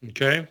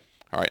 Okay.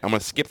 All right, I'm going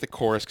to skip the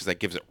chorus because that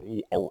gives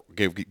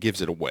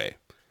it away.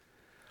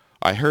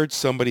 I heard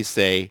somebody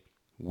say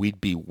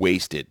we'd be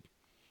wasted.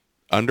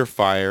 Under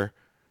fire,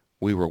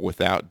 we were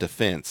without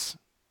defense.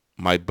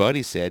 My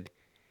buddy said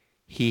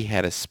he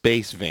had a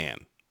space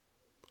van,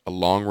 a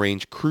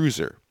long-range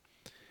cruiser.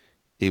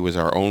 It was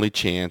our only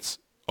chance.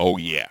 Oh,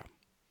 yeah.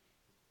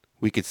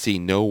 We could see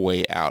no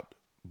way out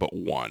but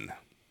one.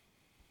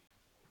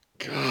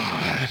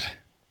 God,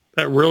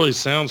 that really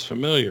sounds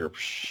familiar.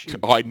 Shoot.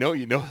 Oh, I know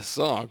you know the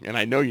song, and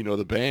I know you know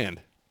the band.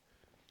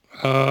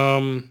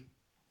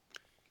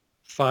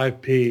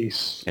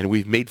 Five-piece. And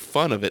we've made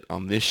fun of it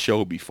on this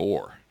show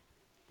before.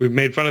 We've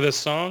made fun of this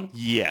song?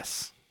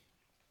 Yes.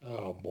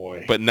 Oh,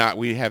 boy. But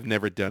we have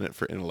never done it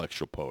for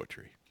intellectual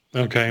poetry.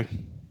 Okay.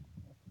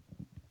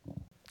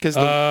 Because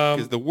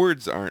the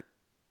words aren't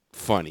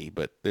funny,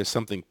 but there's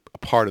a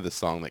part of the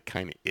song that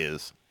kind of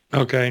is.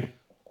 Okay.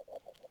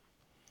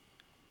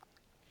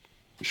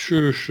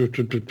 Sure.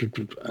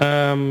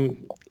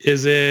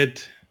 Is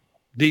it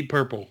Deep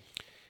Purple?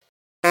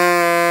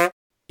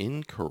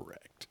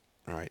 Incorrect.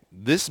 All right.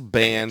 This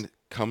band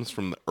comes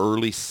from the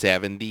early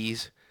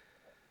 70s,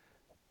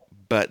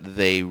 but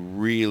they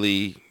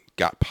really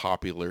got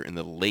popular in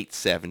the late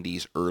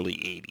 70s, early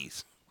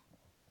 80s.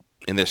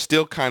 And they're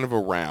still kind of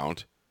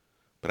around,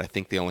 but I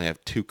think they only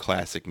have 2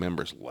 classic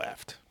members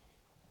left.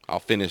 I'll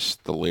finish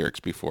the lyrics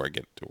before I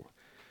get to it.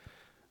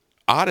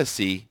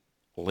 Odyssey,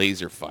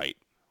 laser fight.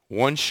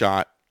 One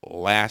shot,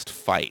 last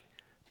fight.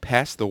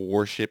 Past the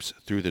warships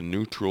through the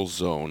neutral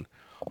zone.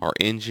 Our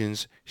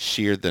engines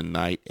sheared the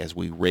night as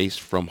we raced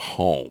from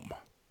home.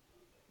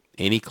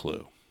 Any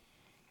clue?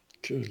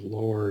 Good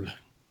Lord.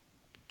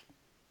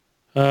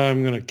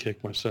 I'm going to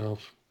kick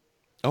myself.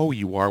 Oh,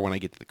 you are when I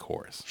get to the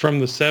chorus. From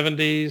the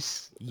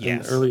 70s?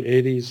 Yes. And early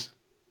 80s?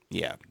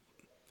 Yeah.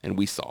 And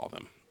we saw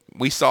them.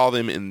 We saw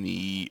them in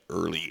the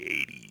early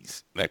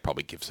 80s. That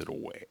probably gives it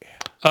away.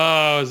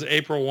 Oh, it was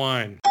April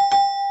Wine.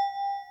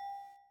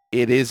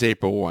 It is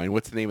April Wine.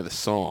 What's the name of the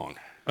song?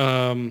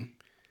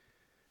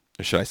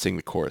 Or should I sing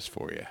the chorus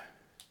for you?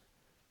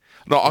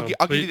 No,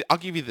 I'll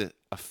give you the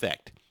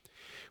effect.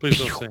 Please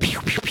don't sing.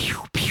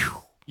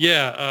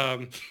 Yeah.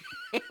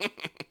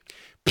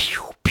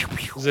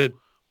 Is it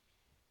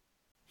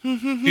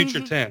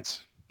future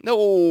tense?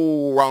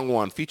 No, wrong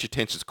one. Future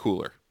tense is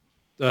cooler.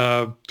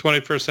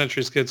 21st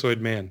Century Schizoid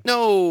Man.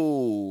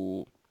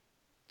 No.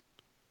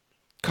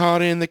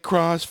 Caught in the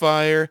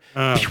crossfire.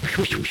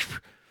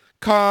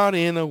 Caught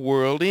in a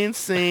world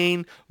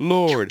insane.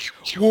 Lord,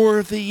 War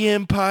of the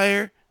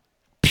Empire.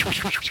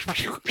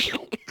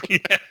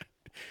 Yeah.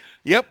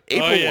 Yep,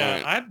 April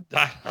Wine. I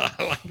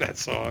like that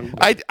song.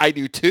 I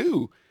do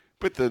too,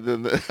 but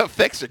the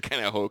effects are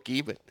kind of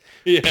hokey. But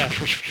yeah,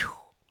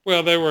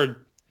 well, they were,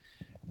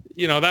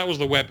 that was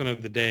the weapon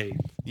of the day.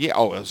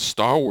 Yeah, it was a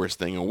Star Wars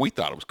thing, and we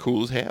thought it was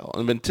cool as hell.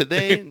 I mean,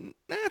 today,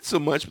 not so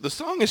much, but the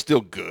song is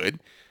still good.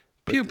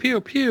 But pew,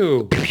 pew,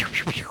 pew.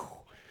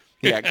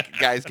 Yeah,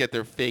 guys get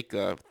their fake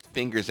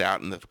fingers out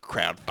in the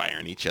crowd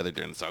firing each other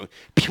during the song.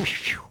 Pew, pew,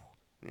 pew.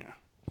 Yeah.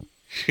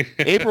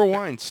 April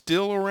Wine,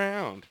 still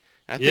around.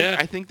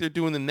 I think they're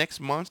doing the next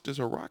Monsters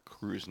of Rock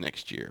cruise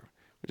next year.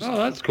 Oh,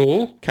 that's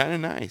cool. Kind of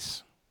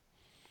nice.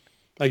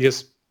 I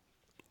guess.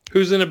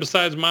 Who's in it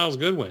besides Miles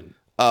Goodwin?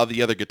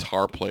 The other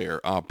guitar player,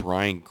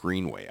 Brian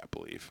Greenway, I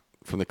believe,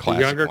 from the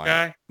classic younger line.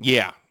 guy?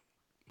 Yeah.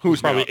 Who's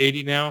probably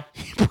 80 now?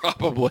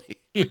 Probably.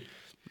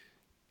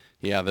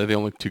 Yeah, they're the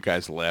only two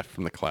guys left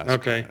from the classic.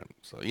 Okay. Line.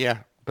 So, yeah.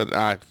 But,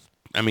 I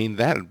mean,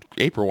 that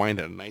April Wine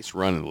had a nice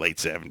run in the late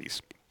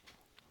 70s.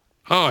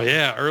 Oh,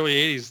 yeah. Early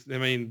 80s. I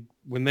mean,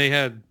 when they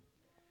had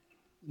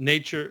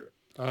Nature...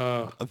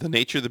 The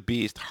Nature of the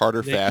Beast,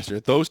 Harder,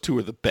 Faster. Those two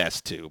are the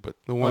best two. But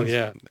the ones,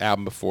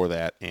 album before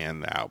that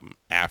and the album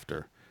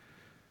after...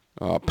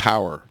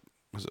 Power.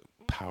 Was it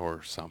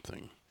Power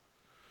something?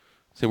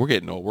 See, we're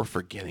getting old. We're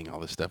forgetting all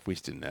this stuff we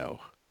used to know.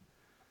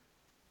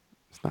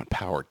 It's not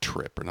Power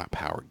Trip or not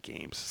Power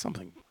Games.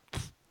 Something.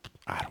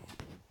 I don't.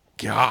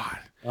 God.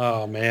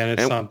 Oh man,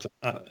 it's something.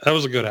 That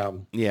was a good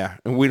album. Yeah,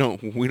 and we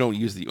don't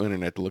use the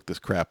internet to look this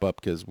crap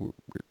up because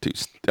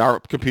our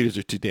computers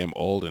are too damn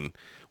old, and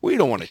we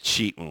don't want to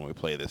cheat when we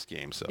play this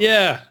game. So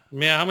yeah,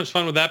 how much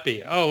fun would that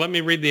be? Oh, let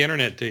me read the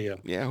internet to you.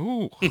 Yeah.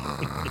 Ooh.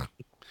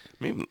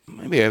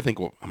 Maybe I think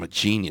I'm a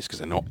genius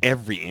because I know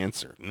every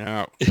answer.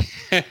 No.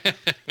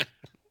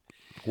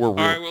 All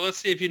right, well, let's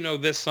see if you know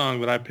this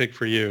song that I picked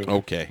for you.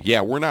 Okay.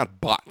 Yeah, we're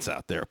not bots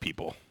out there,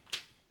 people.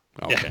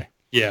 Okay.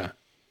 Yeah.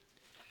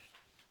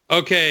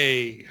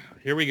 Okay,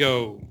 here we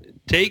go.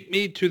 Take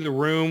me to the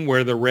room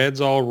where the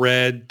red's all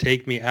red.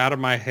 Take me out of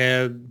my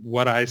head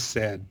what I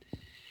said.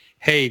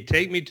 Hey,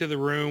 take me to the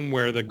room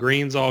where the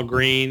green's all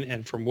green,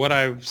 and from what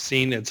I've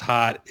seen, it's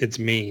hot, it's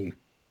mean.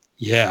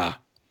 Yeah.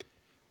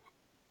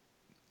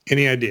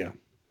 Any idea?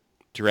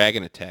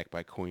 Dragon Attack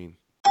by Queen.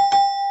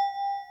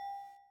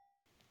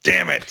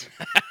 Damn it.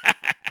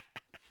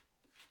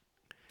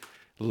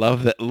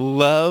 Love that.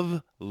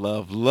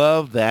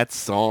 Love that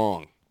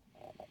song.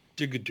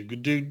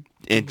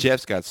 And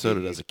Jeff Scott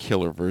Soto does a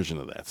killer version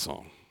of that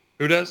song.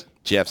 Who does?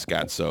 Jeff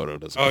Scott Soto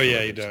does. Oh,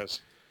 yeah, he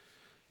does.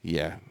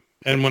 Yeah.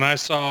 And when I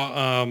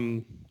saw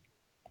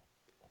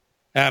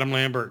Adam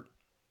Lambert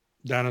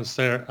down in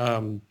St.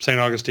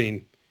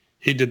 Augustine,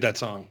 he did that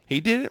song. He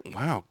did it?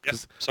 Wow. Yep,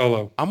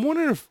 solo. I'm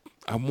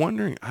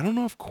wondering, I don't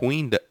know if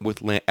Queen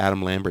with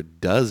Adam Lambert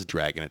does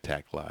Dragon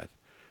Attack live.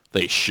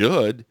 They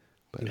should.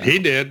 But he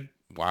did.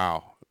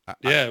 Wow.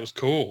 It was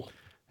cool.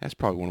 That's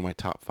probably one of my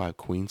top 5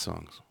 Queen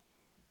songs.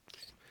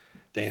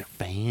 Damn.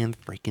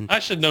 Fan-freaking. I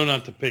should know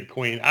not to pick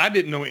Queen. I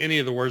didn't know any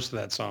of the words to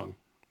that song.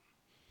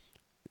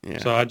 Yeah.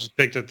 So I just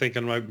picked it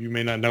thinking you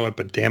may not know it,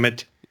 but damn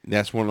it.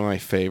 That's one of my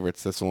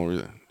favorites. That's the only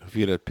reason. If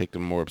you'd have picked a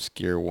more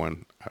obscure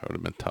one, I would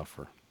have been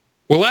tougher.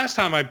 Well, last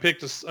time I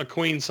picked a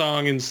Queen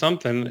song in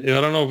something, I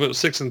don't know if it was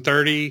 6 and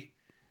 30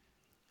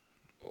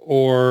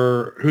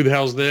 or Who the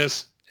Hell's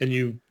This, and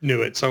you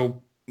knew it.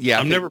 So yeah,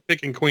 I'm never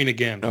picking Queen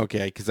again.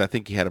 Okay, because I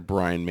think you had a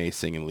Brian May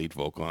singing lead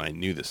vocal, and I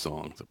knew the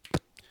song. So.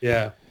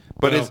 Yeah.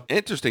 But it's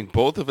interesting.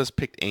 Both of us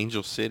picked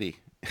Angel City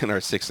in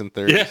our 6 and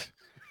 30s.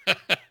 Yeah.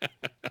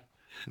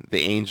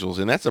 The Angels,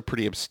 and that's a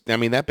pretty.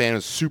 That band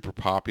is super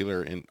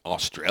popular in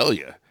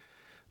Australia,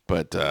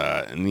 but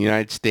in the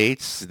United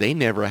States, they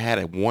never had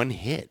a one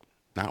hit.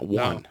 Not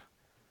one.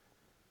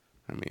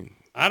 No.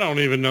 I don't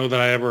even know that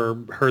I ever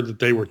heard that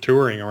they were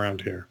touring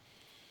around here.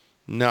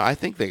 No, I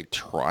think they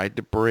tried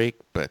to break,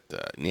 but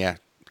yeah.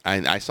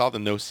 I saw the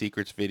No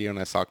Secrets video, and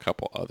I saw a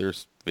couple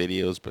others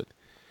videos, but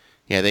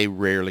yeah, they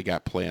rarely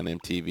got play on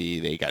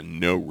MTV. They got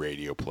no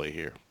radio play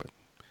here, but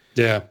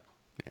yeah.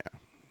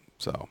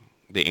 So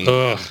the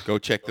Angels, go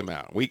check them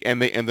out.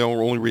 And the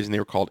only reason they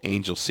were called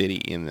Angel City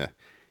in the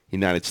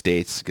United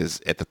States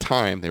because at the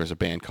time there was a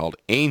band called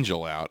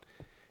Angel out.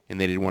 And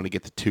they didn't want to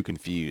get the two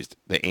confused,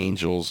 the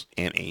Angels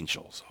and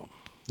Angels. So.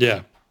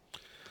 Yeah.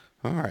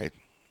 All right.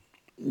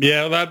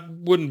 Yeah, that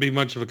wouldn't be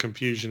much of a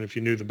confusion if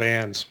you knew the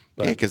bands.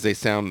 But. Yeah, because they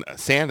sound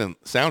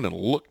and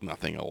look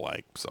nothing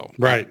alike. So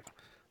right.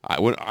 I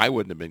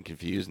wouldn't have been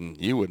confused, and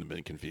you wouldn't have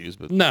been confused.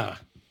 But nah.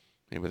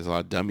 Maybe there's a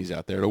lot of dummies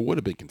out there that would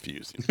have been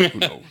confused. Who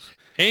knows?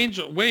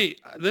 Angel,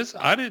 wait,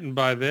 I didn't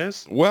buy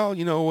this. Well,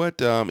 you know what?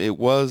 It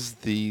was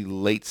the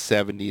late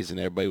 70s, and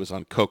everybody was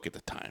on coke at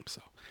the time,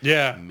 so.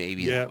 Yeah.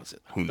 Maybe that was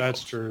it. Who knows?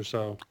 That's true.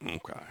 So.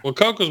 Okay. Well,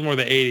 coke was more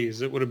the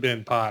 80s. It would have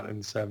been pot in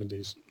the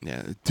 70s.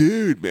 Yeah.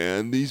 Dude,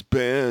 man, these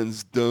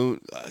bands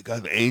don't... I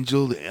got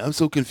Angel. I'm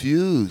so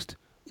confused.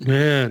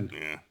 Man.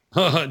 Yeah.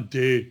 Oh,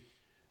 dude.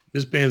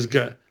 This band's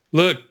got...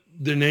 Look,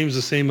 their name's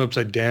the same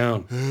upside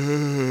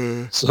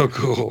down. So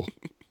cool.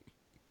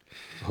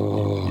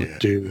 Oh, yeah.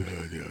 Dude.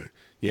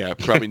 Yeah,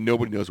 probably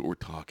nobody knows what we're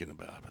talking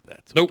about. But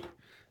that's nope.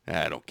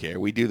 I don't care.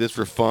 We do this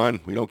for fun.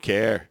 We don't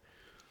care.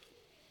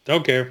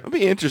 Don't care. It'll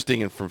be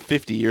interesting from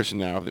 50 years from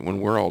now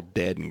when we're all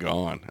dead and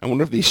gone. I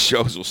wonder if these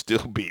shows will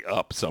still be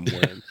up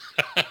somewhere.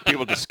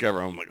 People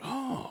discover I'm like,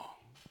 oh,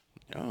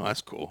 that's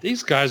cool.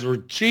 These guys were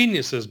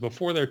geniuses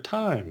before their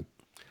time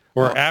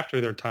or after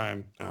their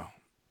time. Oh,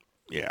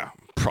 yeah,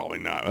 probably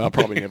not. That'll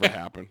probably never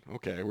happen.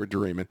 Okay, we're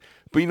dreaming.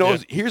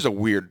 But here's a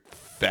weird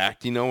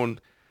fact. When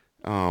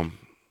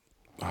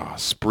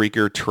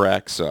Spreaker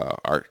tracks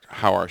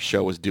how our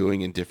show is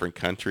doing in different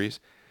countries.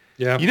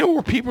 Yeah. You know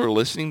where people are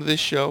listening to this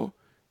show?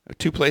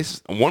 Two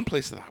places. One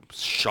place that I'm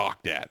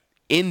shocked at.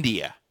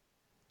 India.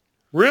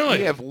 Really?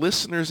 We have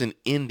listeners in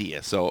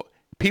India. So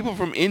people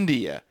from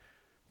India,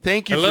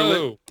 thank you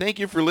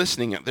for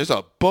listening. There's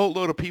a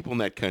boatload of people in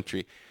that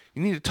country.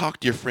 You need to talk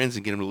to your friends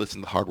and get them to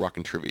listen to the Hard Rock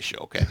and Trivia Show,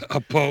 okay? A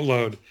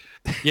boatload.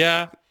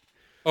 Yeah.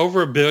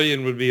 Over 1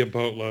 billion would be a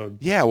boatload.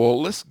 Yeah,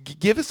 well, let's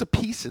give us a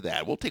piece of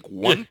that. We'll take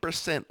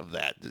 1% of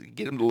that to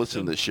get them to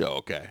listen to the show,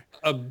 okay?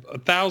 A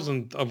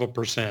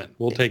 1,000%.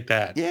 We'll take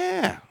that.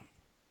 Yeah.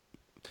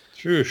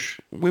 Shoosh.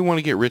 We want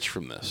to get rich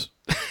from this.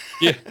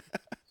 Yeah.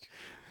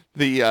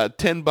 The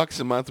 $10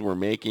 a month we're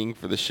making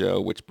for the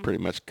show, which pretty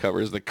much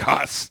covers the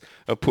costs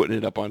of putting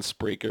it up on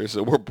Spreaker,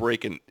 so we're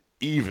breaking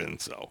even.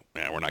 So,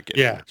 we're not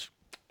getting much.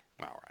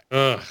 All right.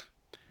 Ugh.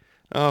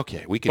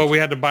 Okay, we can. But we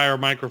had to buy our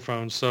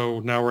microphones, so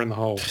now we're in the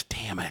hole.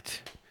 Damn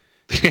it.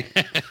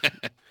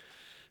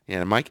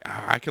 Yeah, Mike,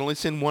 I can only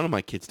send one of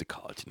my kids to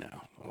college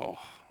now. Oh,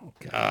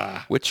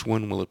 God. Which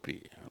one will it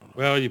be?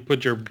 Well, you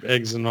put your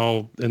eggs in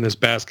this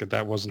basket.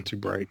 That wasn't too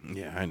bright.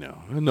 Yeah, I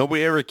know.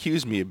 Nobody ever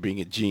accused me of being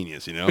a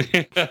genius, you know?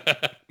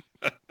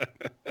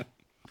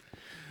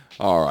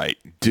 All right,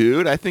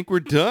 dude, I think we're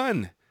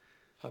done.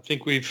 I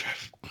think we've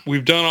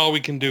done all we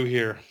can do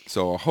here.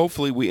 So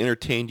hopefully we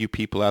entertained you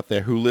people out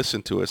there who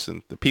listen to us,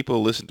 and the people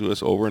who listen to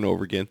us over and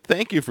over again.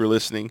 Thank you for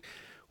listening.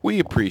 We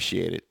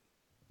appreciate it.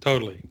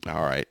 Totally.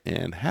 All right,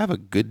 and have a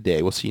good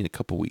day. We'll see you in a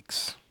couple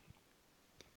weeks.